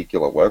in a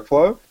particular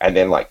workflow, and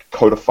then, like,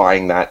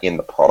 codifying that in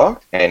the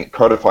product, and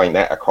codifying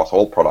that across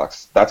all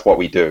products. That's what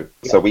we do.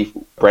 Yeah. So we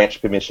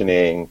branch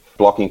permissioning,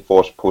 blocking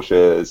force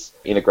pushes,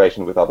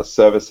 integration with other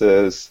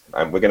services,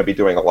 and we're going to be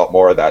doing a lot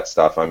more of that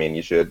stuff. I mean,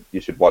 you should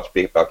watch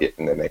Bitbucket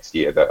in the next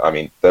year. I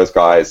mean, those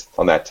guys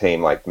on that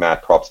team, like,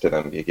 mad props to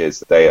them, because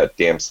they are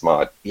damn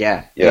smart.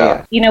 Yeah.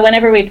 You know,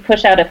 whenever we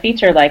push out a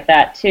feature like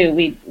that too,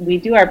 we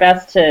do our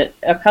best to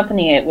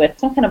accompany it with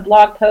some kind of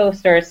blog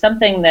post or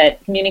something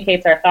that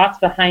communicates our thoughts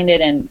behind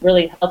it and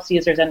really helps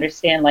users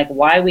understand like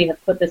why we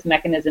have put this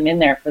mechanism in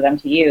there for them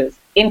to use,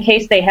 in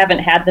case they haven't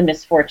had the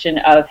misfortune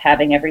of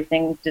having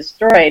everything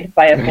destroyed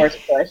by a force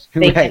push.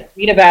 They can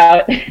read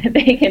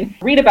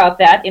about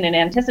that in an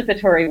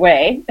anticipatory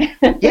way.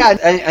 Yeah,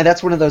 and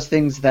that's one of those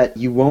things that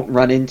you won't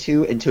run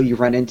into until you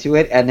run into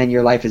it, and then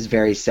your life is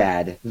very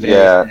sad.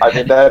 Sad. I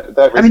mean,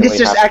 that I mean, this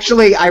just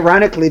actually,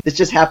 ironically, this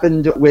just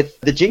happened with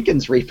the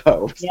Jenkins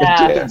repo.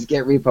 Yeah. The Jenkins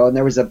Git repo, and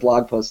there was a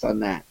blog post on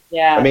that.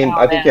 Yeah. I mean,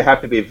 I think you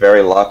have to be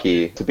very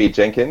lucky to be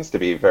Jenkins, to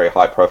be a very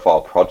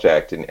high-profile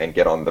project and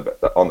get on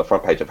the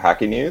front page of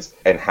Hacker News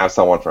and have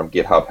someone from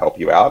GitHub help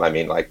you out. I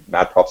mean, like,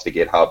 mad props to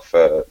GitHub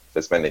for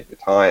spending the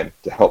time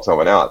to help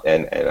someone out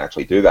and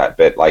actually do that.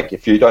 But, like,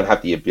 if you don't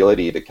have the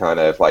ability to kind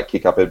of, like,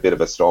 kick up a bit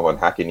of a storm on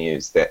Hacker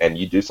News and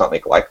you do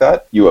something like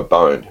that, you are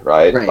boned,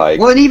 right?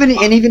 Like, well, and even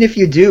if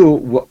you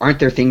do, aren't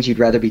there things you'd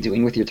rather be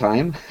doing with your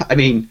time? I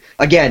mean,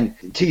 again,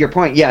 to your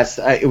point, yes,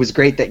 it was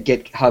great that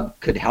GitHub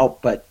could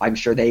help, but I'm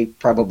sure they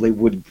probably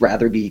would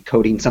rather be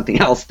coding something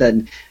else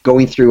than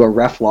going through a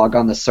ref log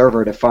on the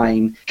server to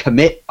find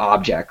commit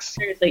objects.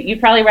 Seriously, you'd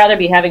probably rather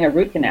be having a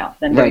root canal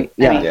than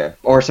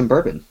or some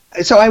bourbon.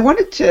 So I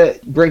wanted to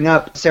bring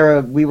up, Sarah,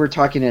 we were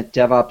talking at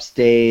DevOps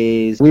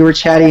Days. We were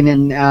chatting,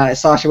 and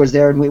Sasha was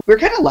there, and we were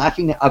kind of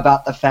laughing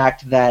about the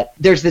fact that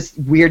there's this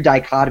weird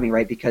dichotomy,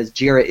 right? Because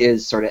Jira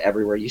is sort of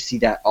everywhere. You see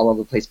that all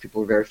over the place.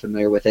 People are very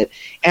familiar with it.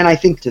 And I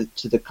think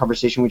to the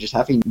conversation we're just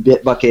having,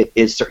 Bitbucket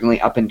is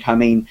certainly up and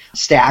coming.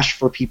 Stash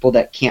for people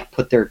that can't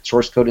put their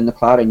source code in the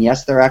cloud. And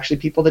yes, there are actually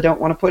people that don't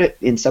want to put it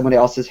in somebody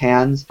else's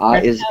hands.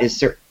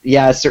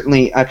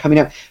 Certainly coming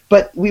up.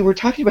 But we were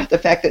talking about the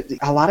fact that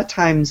a lot of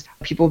times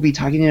people will be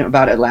talking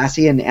about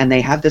Atlassian and they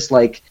have this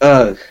like,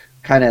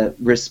 kind of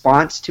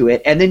response to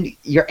it. And then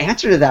your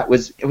answer to that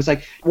was, it was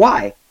like,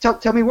 why?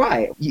 Tell me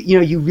why.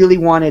 You really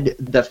wanted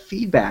the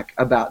feedback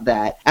about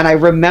that. And I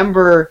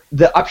remember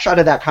the upshot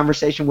of that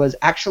conversation was,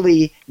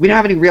 actually, we don't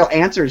have any real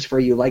answers for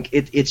you. Like,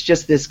 it's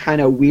just this kind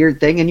of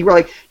weird thing. And you were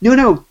like,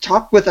 no,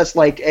 talk with us.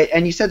 Like,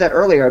 and you said that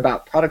earlier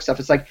about product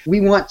stuff. It's like,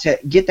 we want to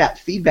get that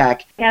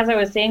feedback. As I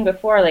was saying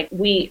before, like,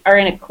 we are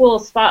in a cool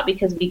spot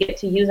because we get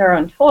to use our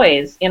own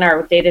toys in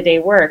our day-to-day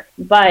work,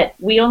 but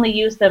we only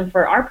use them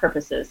for our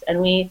purposes.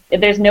 And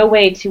there's no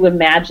way to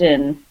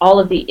imagine all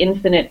of the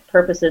infinite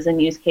purposes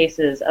and use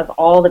cases of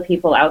all the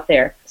people out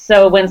there.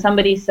 So when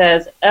somebody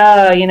says,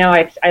 I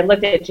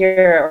looked at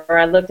Jira or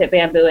I looked at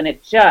Bamboo and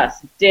it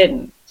just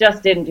didn't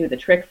do the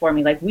trick for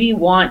me, like, we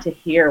want to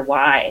hear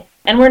why.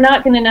 And we're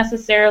not going to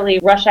necessarily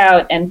rush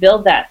out and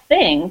build that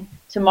thing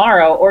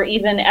tomorrow or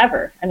even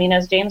ever. I mean,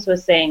 as James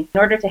was saying, in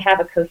order to have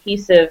a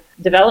cohesive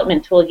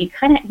development tool, you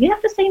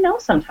have to say no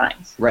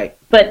sometimes. Right.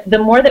 But the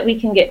more that we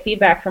can get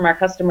feedback from our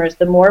customers,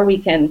 the more we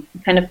can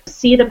kind of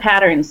see the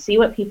patterns, see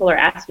what people are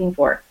asking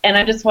for. And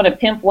I just want to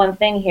pimp one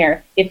thing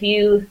here. If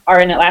you are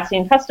an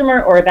Atlassian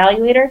customer or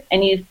evaluator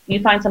and you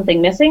find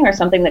something missing or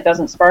something that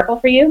doesn't sparkle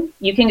for you,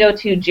 you can go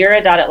to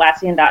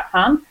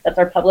jira.atlassian.com. That's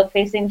our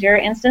public-facing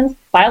Jira instance.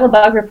 File a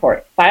bug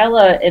report. File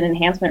an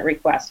enhancement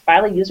request.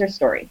 File a user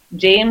story.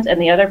 James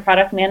and the other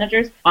product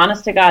managers,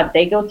 honest to God,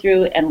 they go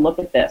through and look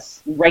at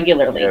this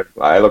regularly. Yeah.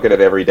 I look at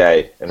it every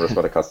day and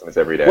respond to customers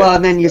every day. Well,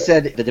 and then you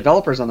said the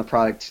developers on the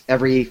product,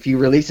 every few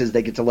releases,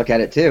 they get to look at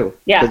it too.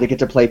 Yeah. So they get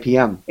to play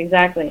PM.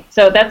 Exactly.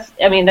 So that's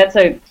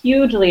a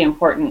hugely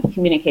important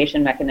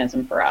communication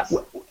mechanism for us.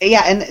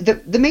 Yeah, and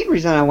the main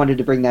reason I wanted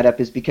to bring that up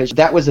is because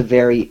that was a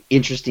very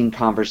interesting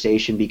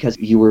conversation because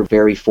you were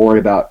very forward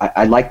about,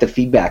 I like the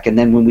feedback, and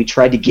then when we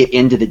tried to get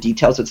into the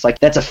details, it's like,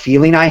 that's a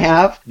feeling I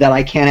have that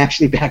I can't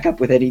actually back up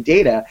with any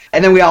data.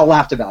 And then we all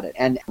laughed about it.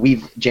 And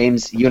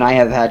James, you and I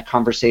have had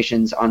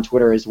conversations on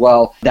Twitter as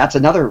well. That's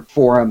another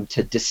forum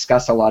to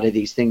discuss a lot of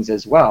these things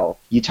as well.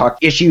 You talk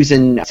issues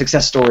and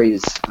success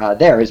stories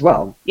there as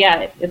well.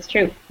 Yeah, it's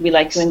true. We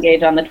like to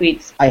engage on the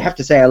tweets. I have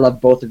to say I love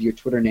both of your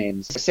Twitter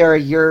names. Sarah,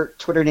 your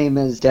Twitter name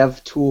is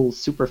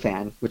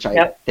DevToolSuperfan, which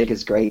I think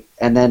is great.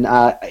 And then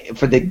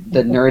for the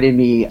nerd in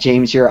me,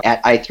 James, you're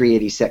at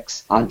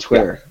i386 on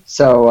Twitter. Yep.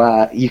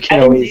 So you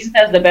can always... James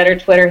has the better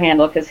Twitter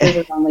handle because his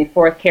is only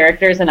 4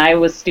 characters, and I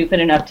was stupid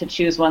enough to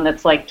choose one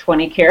that's like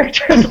 20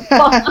 characters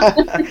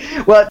long.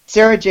 Well,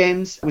 Sarah,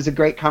 James, it was a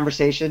great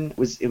conversation.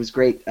 It was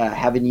great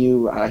having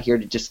you here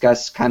to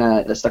discuss kind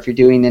of the stuff you're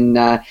doing.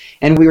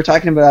 And we were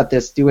talking about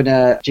doing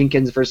a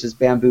Jenkins versus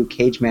Bamboo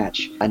cage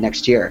match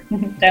next year.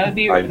 That would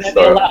be a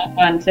lot of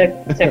fun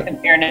to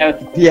compare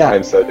notes. Yeah.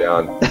 I'm so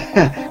down.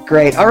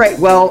 Great. All right.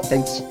 Well,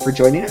 thanks for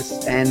joining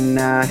us, and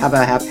have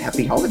a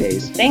happy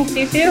holidays. Thanks,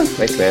 you too.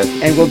 Thanks, man.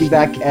 And we'll be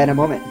back in a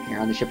moment here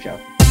on The Ship Show.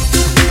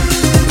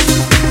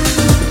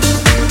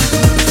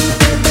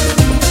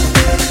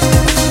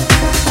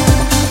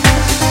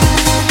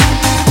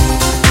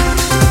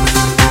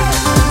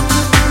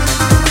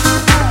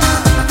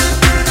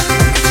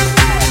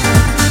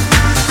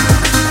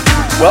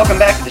 Welcome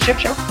back to The Ship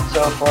Show.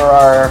 So for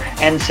our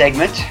end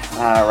segment,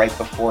 right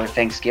before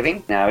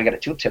Thanksgiving, now we got a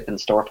tooltip in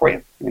store for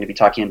you. We're going to be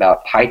talking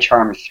about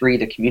PyCharm 3,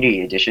 the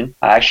Community Edition.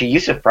 Actually,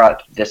 Yusuf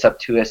brought this up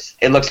to us.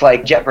 It looks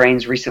like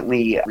JetBrains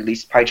recently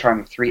released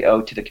PyCharm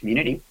 3.0 to the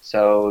community,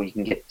 so you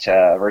can get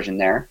a version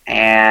there.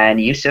 And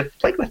Yusuf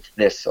played with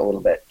this a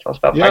little bit. Tell us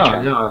about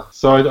PyCharm. Yeah.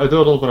 So I do a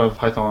little bit of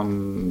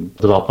Python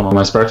development on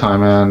my spare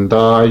time, and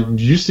I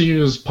used to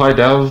use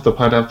PyDev, the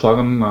PyDev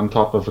plugin on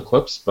top of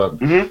Eclipse, but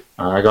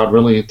I got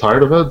really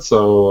tired of it,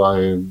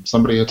 so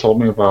somebody had told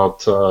me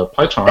about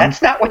PyCharm.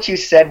 That's not what you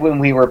said when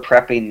we were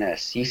prepping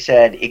this. You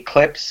said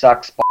Eclipse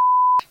sucks.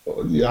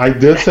 I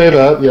did say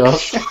that,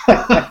 yes.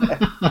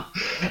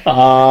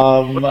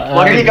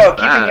 Here you go.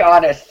 Keeping you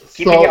honest.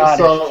 So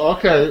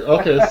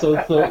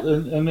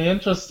in the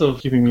interest of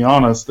keeping me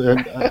honest,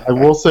 I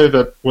will say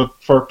that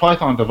for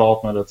Python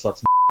development, it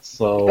sucks.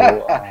 So,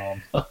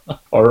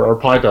 or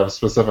PyDev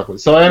specifically.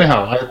 So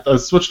anyhow, I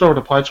switched over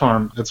to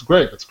PyCharm. It's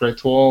great. It's a great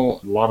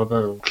tool. A lot of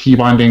the key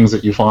bindings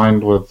that you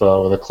find with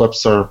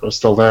Eclipse are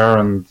still there,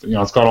 and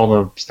it's got all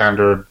the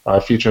standard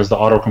features, the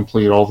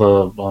autocomplete, all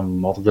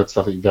the good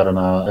stuff that you get in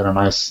a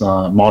nice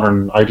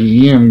modern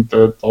IDE, and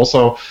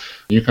also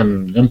you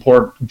can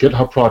import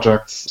GitHub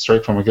projects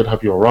straight from a GitHub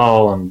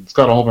URL, and it's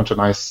got a whole bunch of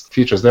nice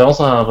features. They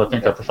also have, I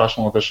think, a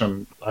professional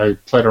edition. I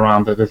played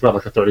around. They've got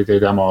like a 30-day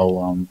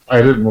demo.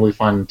 I didn't really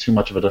find too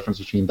much of a difference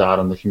between that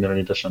and the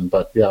community edition,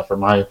 but yeah, for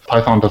my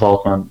Python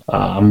development,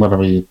 I'm going to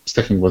be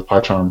sticking with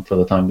PyCharm for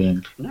the time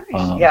being. Nice.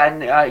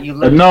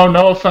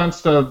 No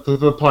offense to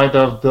the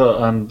PyDev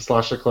and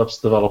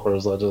 /Eclipse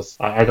developers.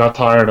 I got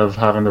tired of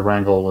having to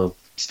wrangle with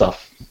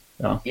stuff.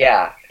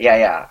 Yeah.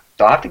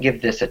 So I'll have to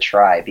give this a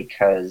try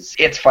because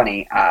it's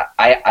funny.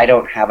 I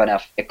don't have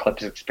enough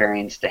Eclipse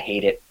experience to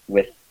hate it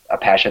with a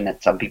passion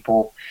that some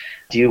people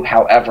do.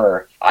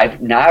 However,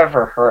 I've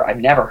never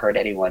heard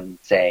anyone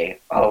say,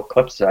 "Oh,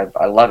 Eclipse,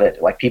 I love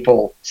it." Like,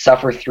 people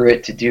suffer through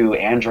it to do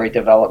Android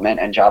development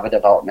and Java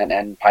development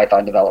and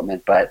Python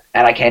development, and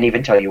I can't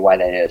even tell you why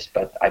that is.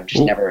 But I've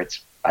just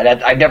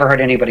I've never heard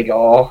anybody go,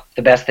 "Oh,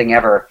 the best thing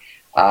ever."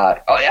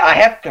 I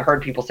have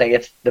heard people say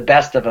it's the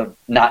best of a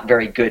not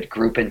very good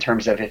group in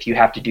terms of if you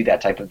have to do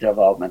that type of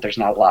development. There's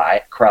not a lot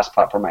of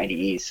cross-platform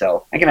IDEs,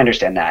 so I can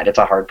understand that. It's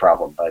a hard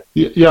problem, but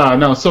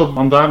So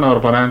on that note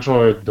about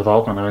Android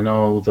development, I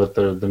know that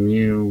the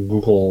new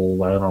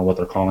Google, I don't know what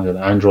they're calling it,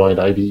 Android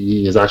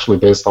IDE is actually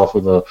based off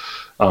of the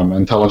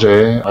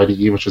IntelliJ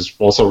IDE, which is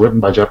also written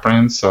by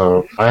JetBrains.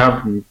 So I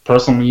haven't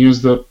personally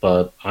used it,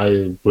 but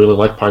I really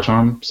like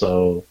PyCharm.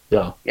 So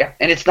yeah. Yeah,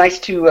 and it's nice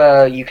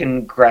to you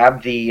can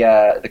grab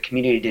the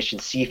community edition,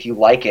 see if you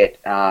like it,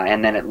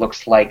 and then it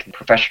looks like the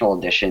professional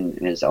edition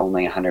is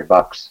only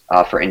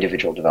 $100 for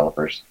individual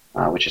developers,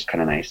 which is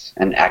kind of nice.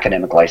 And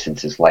academic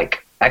license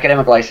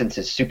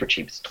is super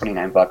cheap. It's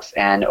 $29,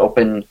 and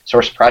open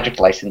source project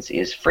license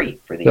is free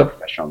for the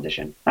professional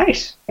edition.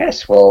 Nice.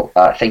 Yes. Well,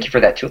 thank you for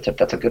that tooltip.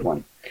 That's a good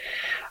one.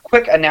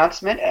 Quick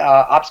announcement.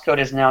 OpsCode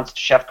has announced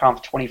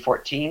ChefConf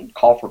 2014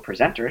 call for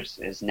presenters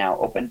is now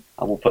open.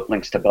 We'll put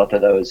links to both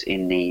of those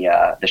in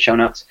the show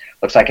notes.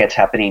 Looks like it's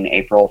happening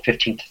April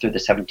 15th through the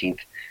 17th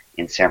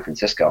in San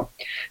Francisco.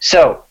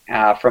 So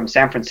from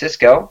San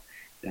Francisco,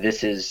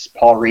 this is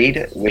Paul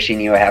Reed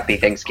wishing you a happy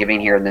Thanksgiving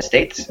here in the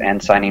States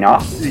and signing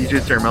off. EJ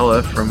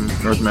Staramella from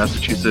Northern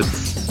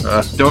Massachusetts.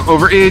 Don't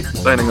overeat.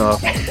 Signing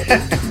off.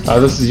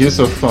 This is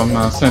Yusuf from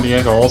San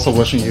Diego, also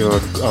wishing you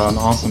an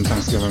awesome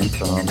Thanksgiving.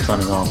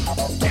 Signing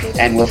off.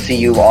 And we'll see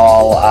you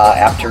all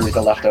after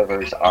the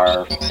leftovers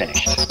are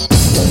finished.